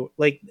like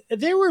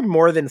there were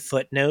more than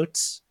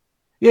footnotes.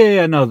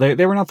 Yeah, no,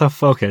 they were not the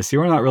focus. You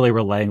were not really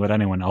relaying what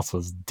anyone else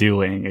was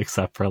doing,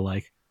 except for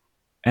like,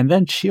 and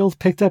then Shield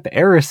picked up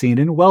Erisine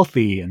and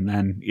Wealthy, and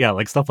then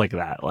like stuff like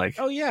that. Like,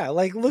 Oh yeah,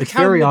 like look It's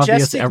how very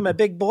obvious majestic my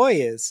big boy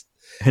is.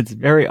 it's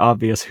very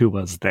obvious who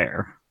was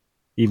there,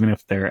 even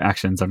if their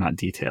actions are not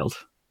detailed.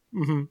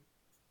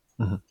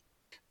 Mm-hmm.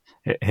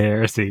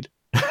 Erisine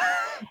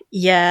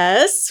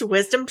Yes,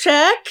 wisdom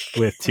check.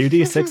 with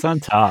 2d6 on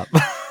top.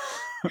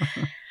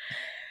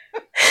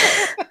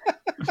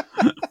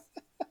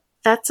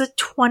 That's a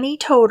 20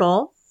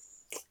 total.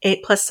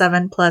 8 plus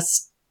 7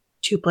 plus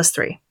 2 plus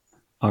 3.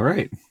 All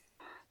right.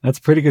 That's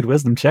a pretty good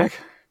wisdom check.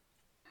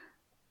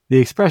 The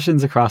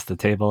expressions across the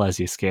table as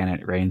you scan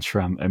it range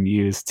from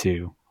amused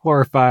to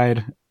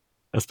horrified,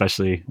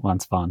 especially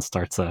once Vaughn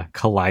starts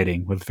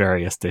colliding with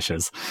various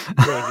dishes.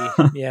 Gravy.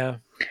 Yeah.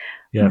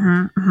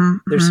 Yeah.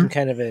 There's some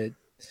kind of a...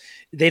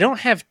 They don't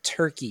have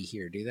turkey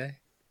here, do they?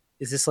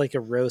 Is this like a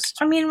roast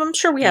I mean, I'm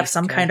sure we have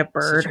some kind of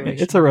bird.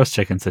 situation? It's a roast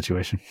chicken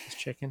situation.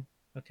 Chicken?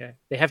 Okay.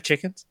 They have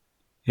chickens?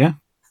 Yeah.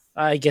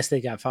 I guess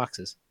they got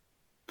foxes.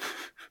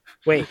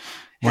 Wait.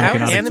 One How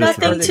cannot animate exist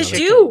are without the to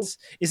chickens?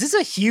 do. Is this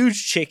a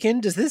huge chicken?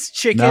 Does this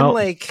chicken No.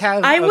 like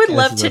have... I would okay.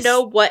 love This to is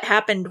know what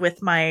happened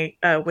with my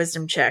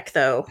wisdom check,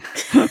 though.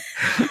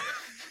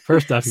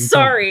 First off, you can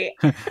Sorry.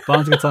 tell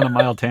Vaughn gets on a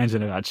mild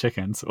tangent about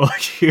chickens while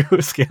you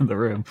scan the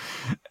room.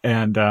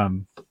 And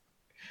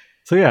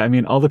so, yeah, I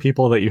mean, all the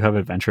people that you have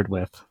adventured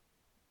with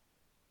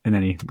in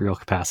any real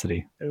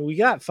capacity. We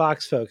got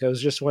fox folk. I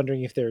was just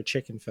wondering if they were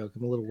chicken folk.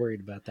 I'm a little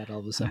worried about that all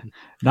of a sudden.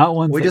 Not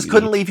ones We that just you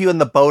couldn't eat. leave you in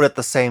the boat at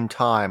the same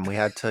time. We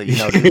had to,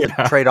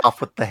 Yeah. trade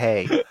off with the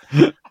hay.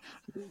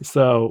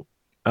 So,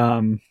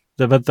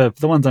 the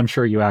ones I'm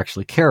sure you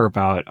actually care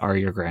about are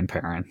your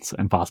grandparents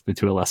and possibly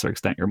to a lesser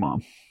extent your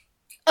mom.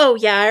 Oh,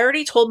 yeah, I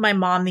already told my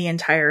mom the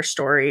entire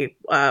story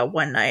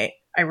one night.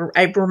 I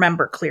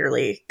remember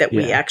clearly that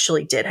we Yeah.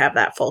 actually did have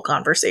that full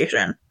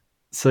conversation.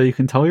 So you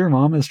can tell your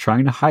mom is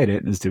trying to hide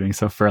it and is doing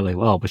so fairly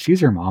well, but she's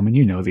your mom and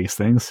you know these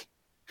things.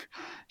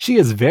 She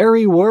is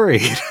very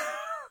worried.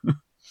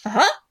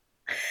 Uh-huh.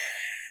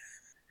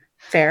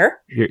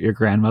 Fair. Your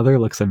grandmother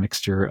looks a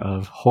mixture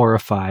of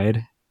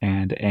horrified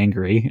and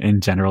angry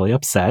and generally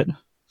upset.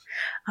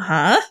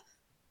 Uh-huh.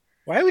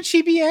 Why would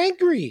she be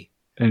angry?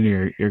 And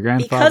your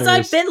grandfather Because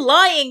I've been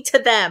lying to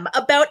them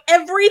about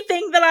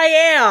everything that I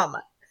am.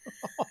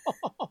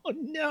 Oh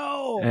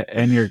no!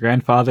 and your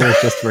grandfather is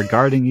just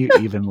regarding you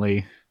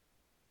evenly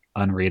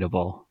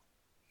unreadable,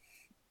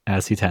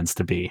 as he tends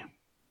to be.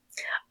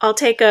 I'll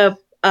take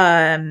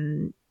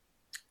some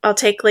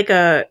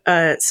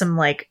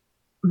like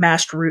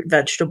mashed root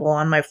vegetable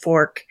on my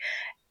fork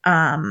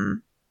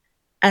and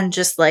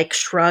just like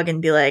shrug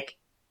and be like,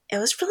 it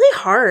was really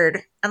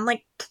hard and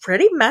like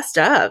pretty messed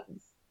up.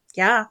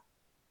 Yeah.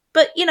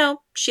 But,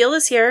 Shield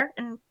is here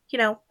and,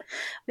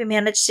 we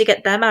managed to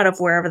get them out of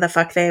wherever the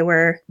fuck they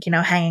were,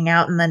 hanging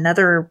out in the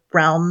nether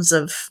realms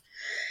of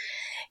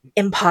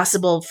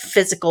impossible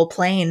physical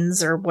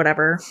planes or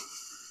whatever.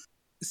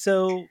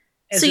 So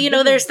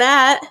there's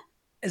that.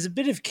 As a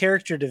bit of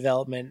character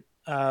development,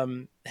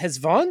 has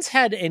Vaughn's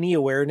had any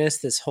awareness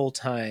this whole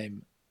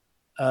time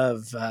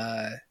of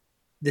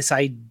this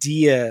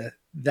idea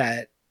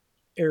that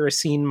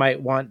Erisine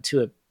might want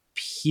to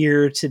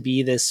appear to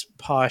be this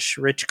posh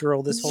rich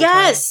girl this whole time?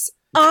 Yes,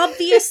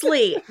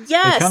 obviously.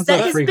 Yes, that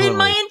has been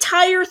my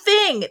entire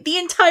thing the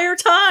entire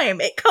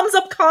time. It comes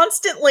up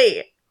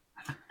constantly.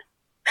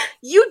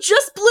 You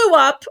just blew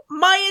up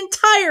my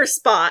entire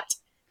spot.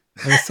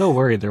 I was so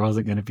worried there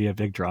wasn't going to be a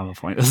big drama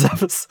point this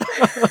episode.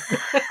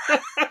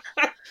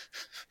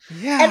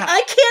 Yeah. And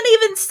I can't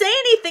even say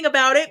anything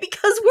about it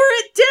because we're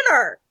at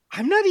dinner.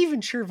 I'm not even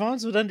sure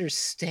Vaughn's would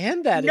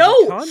understand that. No,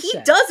 as a concept.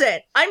 he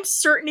doesn't. I'm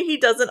certain he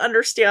doesn't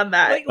understand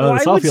that. Like,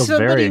 why would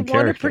somebody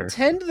want to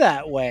pretend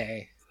that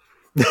way?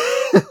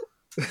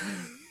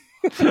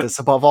 This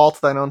above all to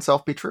thine own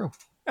self be true.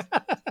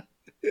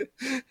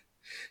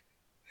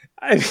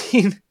 I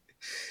mean,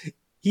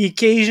 he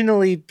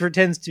occasionally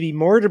pretends to be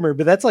Mortimer,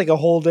 but that's like a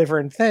whole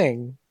different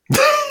thing.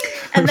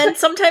 And then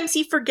sometimes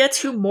he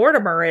forgets who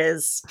Mortimer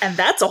is, and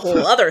that's a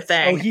whole other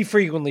thing. Oh, he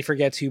frequently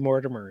forgets who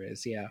Mortimer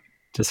is, yeah.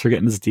 Just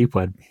forgetting his deep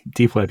web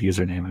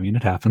username. I mean,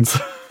 it happens.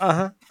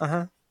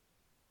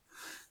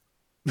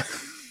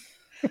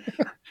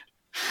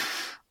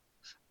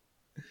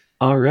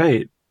 All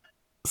right.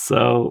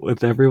 So,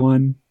 with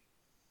everyone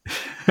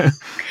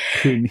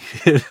who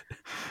needed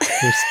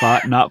their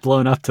spot not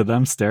blown up to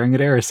them staring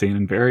at Erisine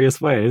in various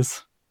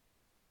ways,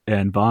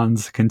 and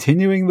Vaughn's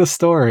continuing the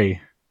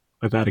story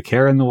without a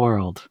care in the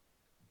world.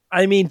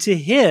 I mean, to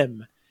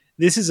him,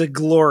 this is a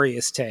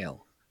glorious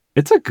tale.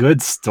 It's a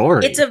good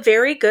story. It's a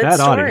very good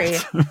story.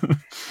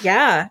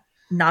 Yeah.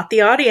 Not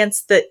the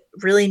audience that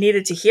really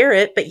needed to hear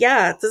it, but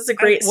yeah, this is a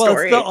great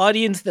story. It's the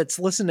audience that's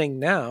listening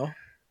now.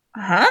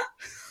 Uh-huh.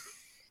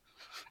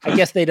 I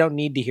guess they don't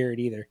need to hear it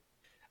either.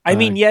 I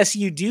mean, yes,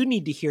 you do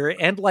need to hear it,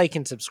 and like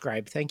and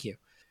subscribe. Thank you.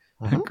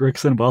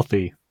 Grix and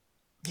Wealthy.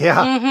 Yeah.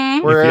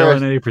 Mm-hmm. You feel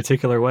in any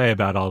particular way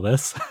about all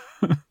this?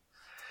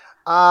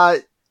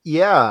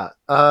 Yeah.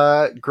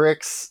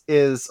 Grix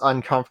is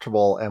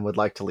uncomfortable and would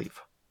like to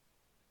leave.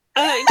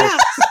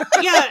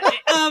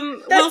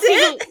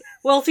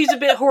 Wealthy's a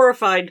bit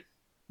horrified.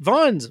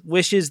 Vaughn's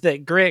wishes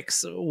that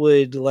Grix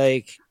would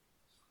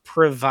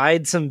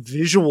provide some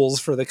visuals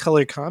for the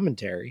color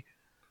commentary.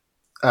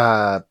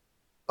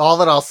 All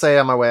that I'll say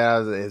on my way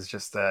out is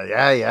just, it's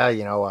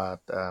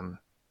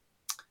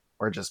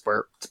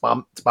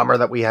a bummer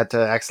that we had to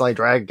accidentally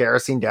drag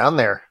Erisine down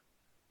there.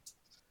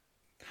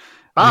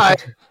 Bye.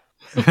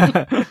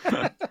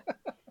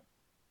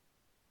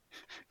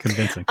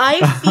 Convincing.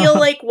 I feel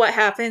like what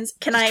happens.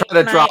 Try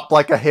to drop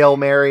like a Hail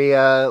Mary?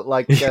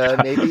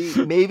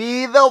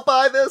 Maybe they'll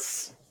buy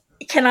this.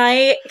 Can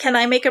I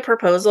make a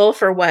proposal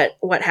for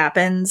what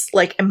happens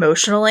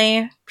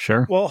emotionally?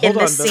 Sure. Well, hold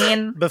on.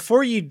 Scene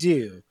before you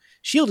do,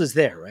 Shield is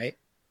there, right?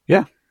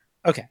 Yeah.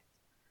 Okay.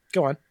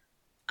 Go on.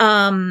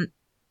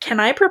 Can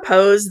I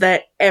propose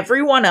that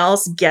everyone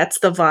else gets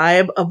the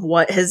vibe of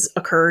what has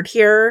occurred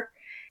here?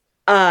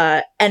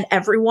 And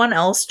everyone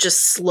else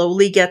just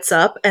slowly gets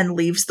up and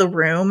leaves the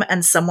room,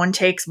 and someone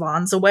takes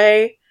Vaughn's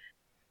away,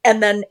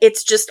 and then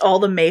it's just all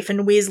the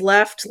Mafinwees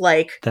left,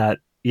 that.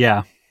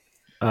 Yeah,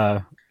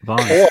 Vaughn.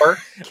 Or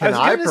can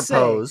I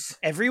propose?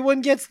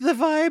 Everyone gets the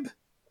vibe.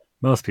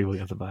 Most people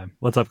get the vibe.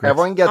 What's up, Grix?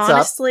 Everyone gets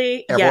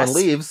Honestly, up. Everyone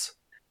leaves.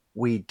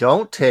 We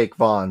don't take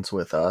Vaughn's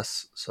with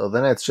us, so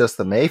then it's just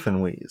the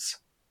Mafinwees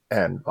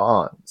and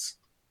Vaughn's.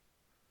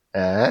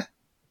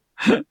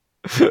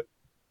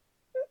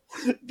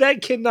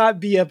 That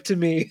cannot be up to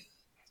me.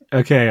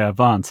 Okay,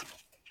 Vaughn's.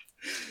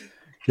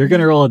 You're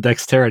going to roll a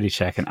dexterity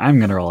check, and I'm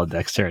going to roll a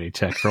dexterity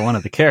check for one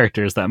of the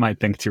characters that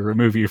might think to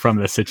remove you from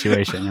this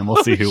situation, and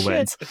we'll see who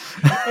wins.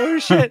 Oh,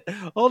 shit.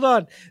 Hold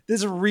on.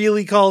 This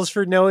really calls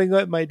for knowing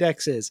what my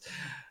dex is.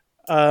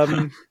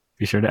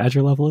 Be sure to add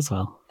your level as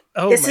well.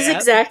 Oh, this is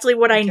exactly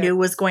what I knew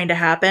was going to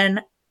happen.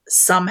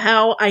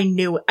 Somehow I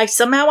knew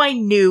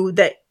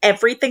that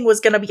everything was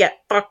going to get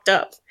fucked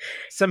up.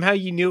 Somehow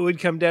you knew it would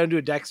come down to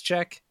a dex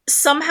check?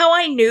 Somehow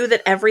I knew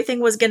that everything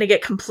was going to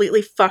get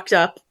completely fucked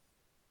up.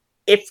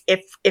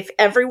 If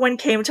everyone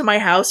came to my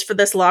house for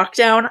this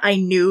lockdown, I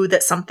knew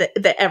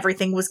that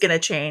everything was going to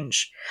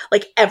change.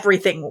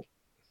 Everything.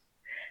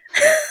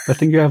 But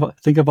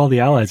think of all the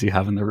allies you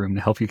have in the room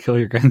to help you kill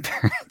your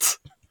grandparents.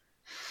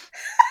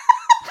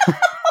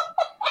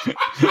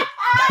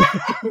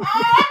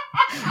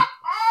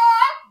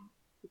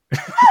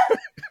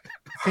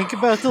 Think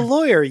about the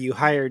lawyer you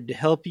hired to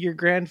help your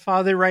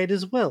grandfather write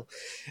his will.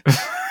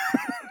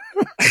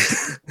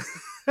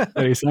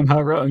 That he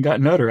somehow wrote and got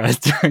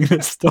notarized during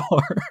the storm.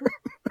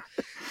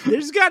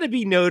 There's got to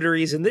be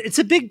notaries, and it's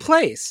a big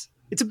place.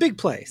 It's a big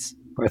place.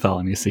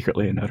 Bartholomew's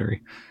secretly a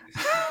notary.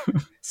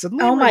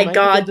 Suddenly Oh I'm my reminded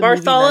god, of the movie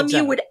Bartholomew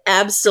Knives would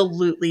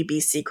absolutely be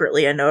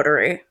secretly a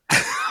notary.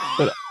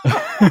 But,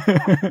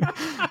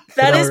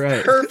 That all is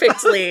right.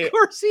 perfectly. Of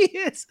course he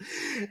is.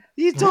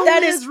 He told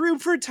That me is- there's room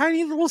for a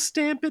tiny little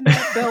stamp in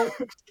that belt.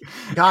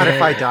 God,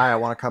 if I die, I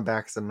want to come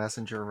back as a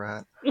messenger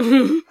rat.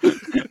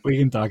 We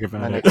can talk My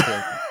about it. next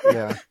character.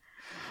 Yeah.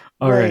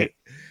 All right.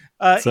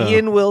 So-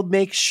 Ian will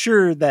make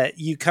sure that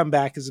you come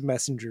back as a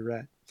messenger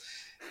rat.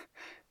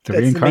 The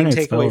That's the main reincarnate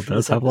takeaway spell from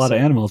does this have a lot of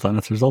episode. animals on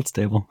its results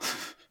table.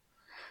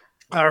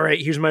 All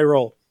right, here's my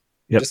roll.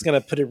 I'm Yep. just going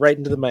to put it right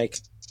into the mic.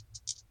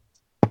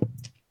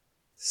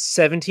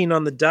 17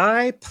 on the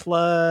die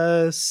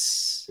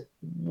plus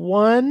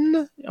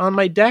 1 on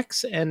my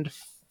dex, and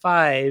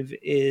 5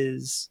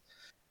 is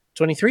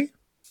 23.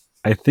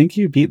 I think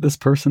you beat this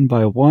person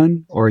by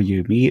 1, or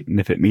you meet, and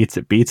if it meets,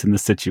 it beats in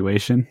this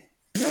situation.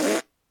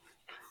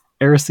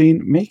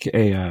 Erisine, make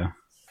a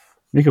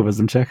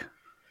wisdom check.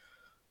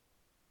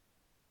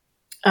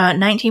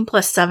 19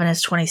 plus 7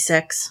 is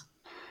 26.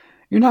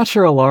 You're not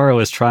sure Alara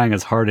was trying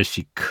as hard as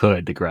she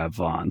could to grab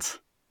Vaughn's,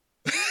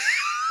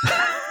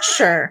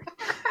 Sure.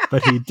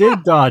 but he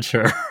did dodge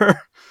her.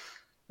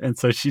 And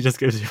so she just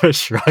gives you a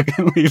shrug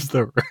and leaves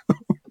the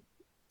room.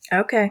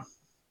 Okay.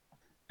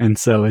 And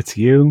so it's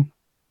you,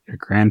 your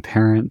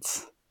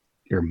grandparents,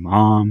 your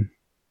mom.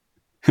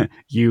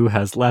 You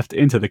has left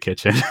into the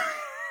kitchen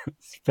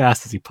as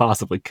fast as he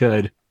possibly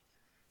could.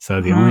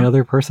 So the only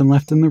other person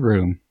left in the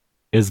room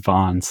is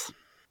Vaughn's,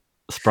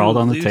 sprawled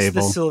on the Loose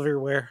table, the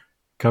silverware.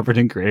 covered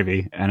in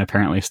gravy, and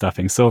apparently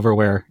stuffing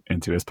silverware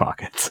into his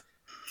pockets.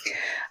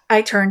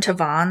 I turn to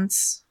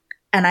Vaughn's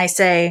and I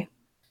say,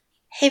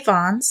 "Hey,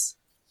 Vaughn's,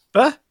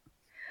 Huh?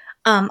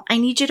 I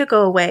need you to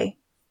go away."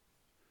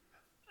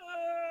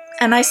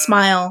 And I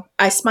smile.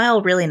 I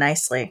smile really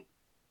nicely.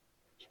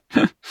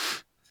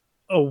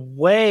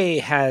 Away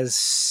has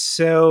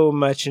so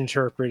much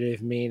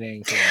interpretive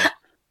meaning. To it.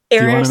 Do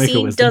you want to make a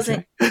Erisine wisdom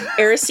doesn't.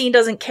 Erisine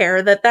doesn't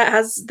care that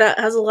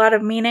has a lot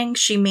of meaning.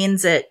 She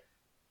means it.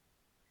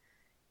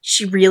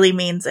 She really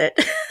means it.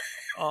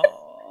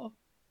 Oh,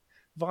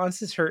 Vaughn's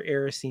is hurt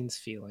Erisine's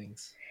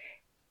feelings.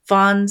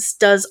 Vaughn's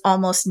does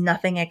almost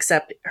nothing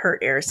except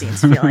hurt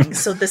Erisine's feelings,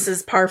 so this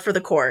is par for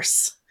the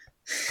course.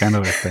 Kind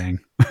of a thing.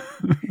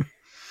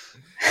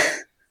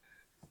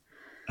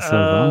 So,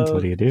 Vaughn's,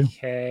 what do you do?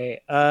 Okay.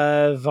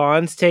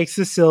 Vaughn's takes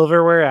the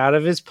silverware out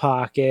of his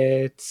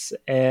pockets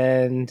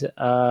and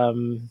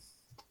let's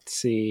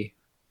see.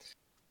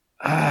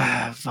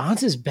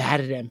 Vaughn's is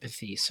bad at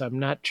empathy, so I'm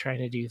not trying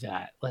to do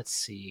that. Let's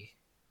see.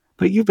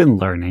 But you've been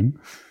learning.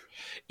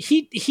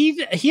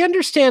 He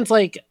understands,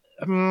 like,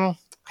 how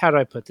do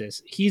I put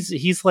this?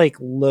 He's like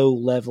low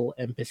level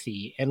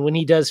empathy, and when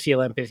he does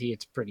feel empathy,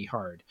 it's pretty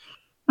hard.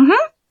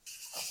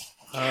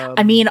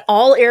 I mean,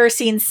 all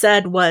Erisine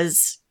said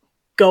was,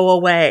 "Go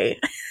away."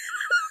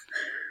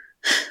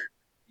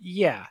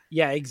 Yeah,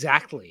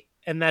 exactly.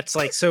 And that's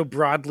like so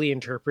broadly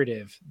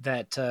interpretive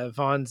that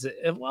Vaughn's...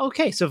 Well,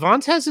 okay, so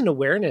Vaughn's has an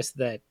awareness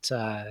that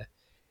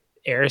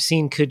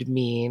Erisine could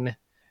mean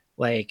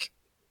like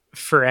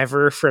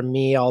forever from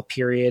me, all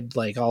period,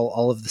 like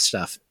all of the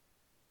stuff.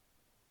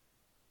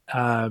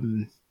 Yeah,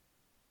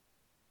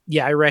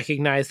 I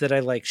recognize that I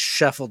like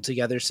shuffled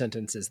together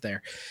sentences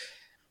there.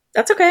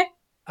 That's okay.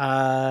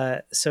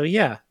 So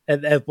yeah,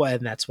 and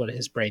that's what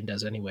his brain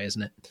does anyway,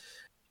 isn't it?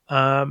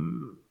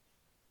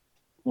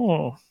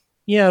 Oh,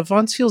 yeah,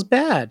 Vaughn's feels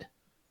bad.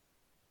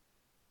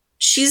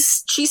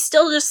 She's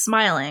still just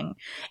smiling,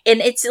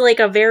 and it's like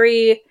a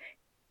very,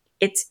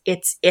 it's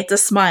a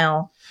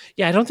smile.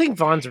 Yeah, I don't think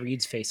Vaughn's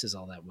reads faces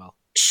all that well.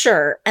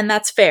 Sure, and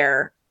that's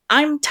fair.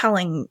 I'm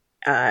telling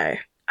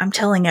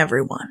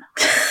everyone.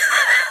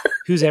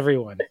 Who's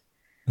everyone?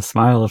 The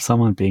smile of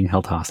someone being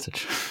held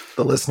hostage.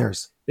 The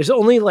listeners. There's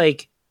only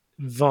like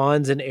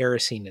Vaughn's and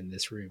Erisine in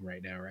this room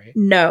right now, right?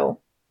 No,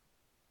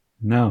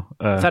 No.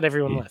 I thought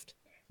everyone left.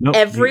 Nope,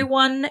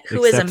 everyone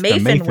who is a except the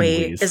Mafinwee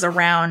Mafinwees. is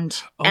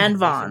around, Oh, and the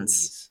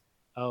Vaughn's.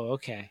 Mafinwees. Oh,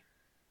 okay.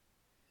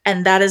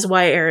 And that is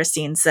why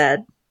Erisine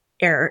said,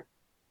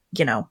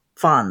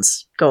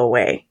 Vaughn's, go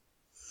away.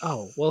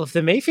 Oh, well, if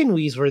the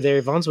Mafinwees were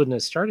there, Vaughn's wouldn't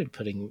have started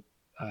putting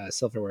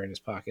silverware in his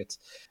pockets.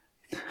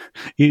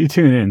 You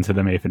tune in to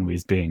the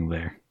Mafinwees being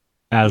there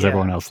as Yeah.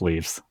 everyone else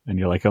leaves, and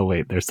you're like, oh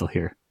wait, they're still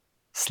here.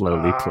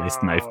 Slowly place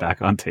knife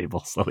back on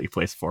table, slowly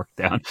place fork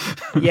down.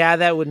 Yeah,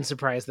 that wouldn't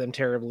surprise them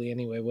terribly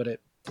anyway, would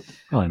it?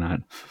 Probably not.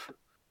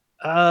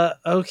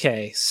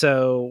 Okay,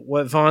 so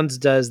what Vaughn's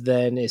does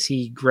then is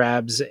he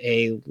grabs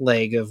a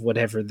leg of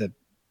whatever the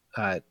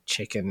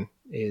chicken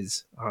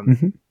is on,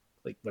 Mhm.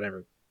 like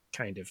whatever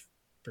kind of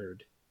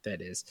bird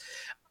that is.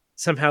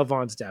 Somehow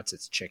Vaughn's doubts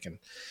it's chicken.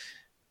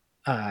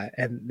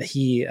 And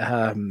he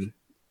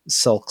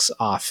sulks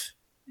off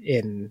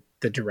in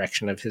the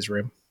direction of his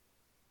room.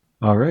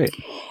 All right.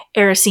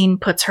 Erisine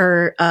puts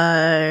her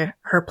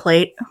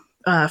plate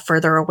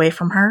further away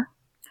from her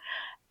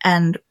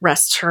and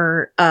rests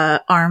her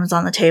arms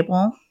on the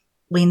table,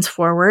 leans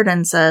forward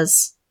and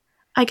says,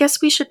 "I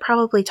guess we should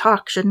probably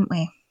talk, shouldn't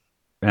we?"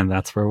 And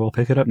that's where we'll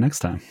pick it up next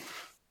time.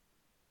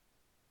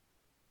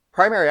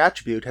 Primary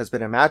Attribute has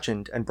been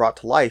imagined and brought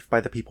to life by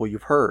the people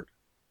you've heard.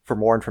 For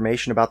more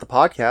information about the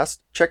podcast,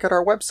 check out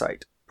our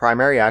website,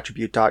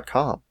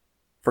 primaryattribute.com.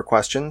 For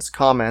questions,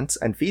 comments,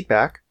 and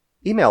feedback,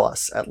 email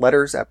us at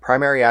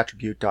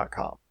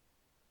letters@primaryattribute.com.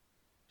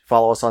 To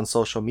follow us on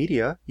social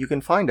media, you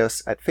can find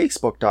us at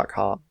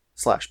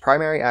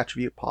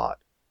facebook.com/primaryattributepod,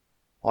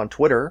 on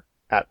Twitter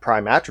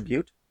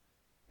 @primeattribute,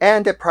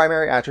 and at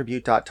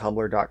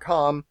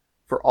primaryattribute.tumblr.com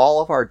for all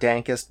of our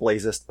dankest,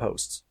 blazest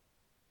posts.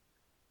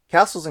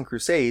 Castles and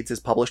Crusades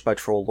is published by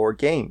Troll Lord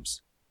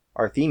Games.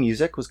 Our theme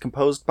music was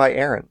composed by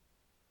Aaron.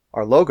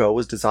 Our logo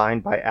was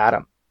designed by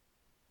Adam.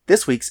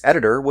 This week's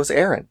editor was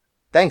Aaron.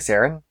 Thanks,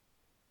 Aaron.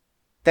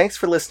 Thanks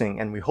for listening,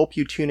 and we hope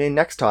you tune in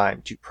next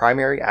time to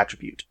Primary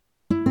Attribute.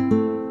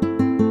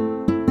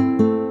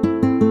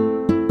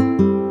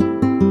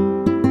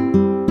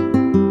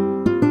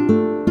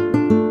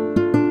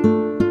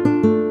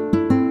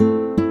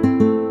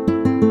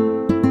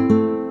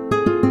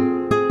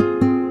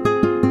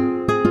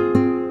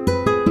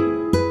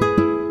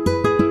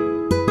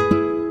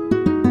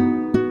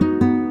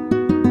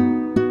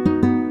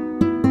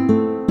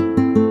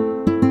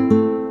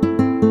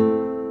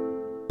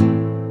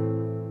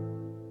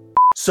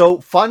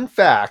 So, fun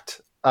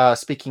fact,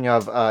 speaking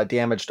of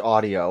damaged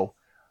audio,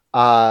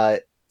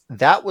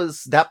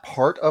 that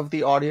part of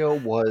the audio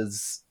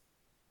was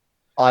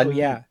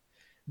The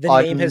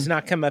name has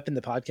not come up in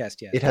the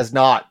podcast yet. It has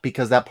not,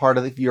 because that part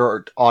of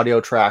your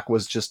audio track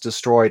was just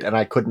destroyed and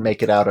I couldn't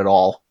make it out at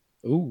all.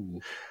 Ooh.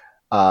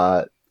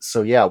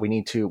 So yeah, we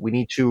need to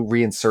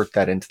reinsert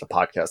that into the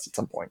podcast at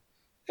some point.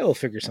 Yeah, we'll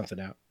figure something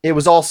out. It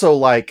was also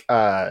like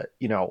 11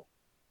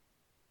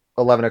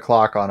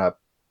 o'clock on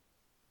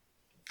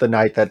the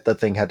night that the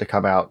thing had to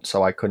come out,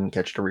 so I couldn't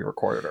get you to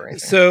re-record it or anything.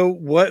 So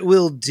what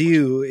we'll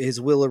do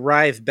is we'll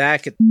arrive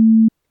back at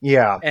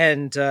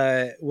and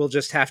we'll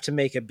just have to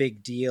make a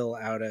big deal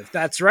out of.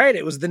 That's right,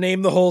 it was the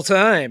name the whole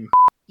time.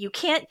 You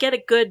can't get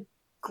a good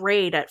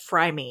grade at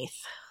Frymeath.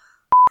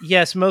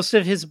 Yes, most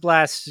of his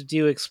blasts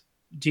do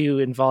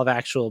involve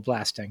actual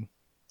blasting.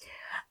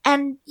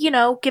 And,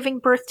 giving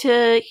birth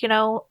to,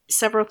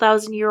 several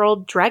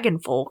thousand-year-old dragon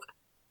folk.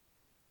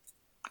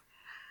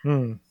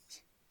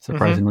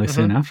 Surprisingly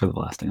soon after the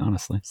blasting,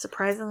 honestly.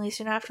 Surprisingly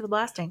soon after the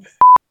blasting.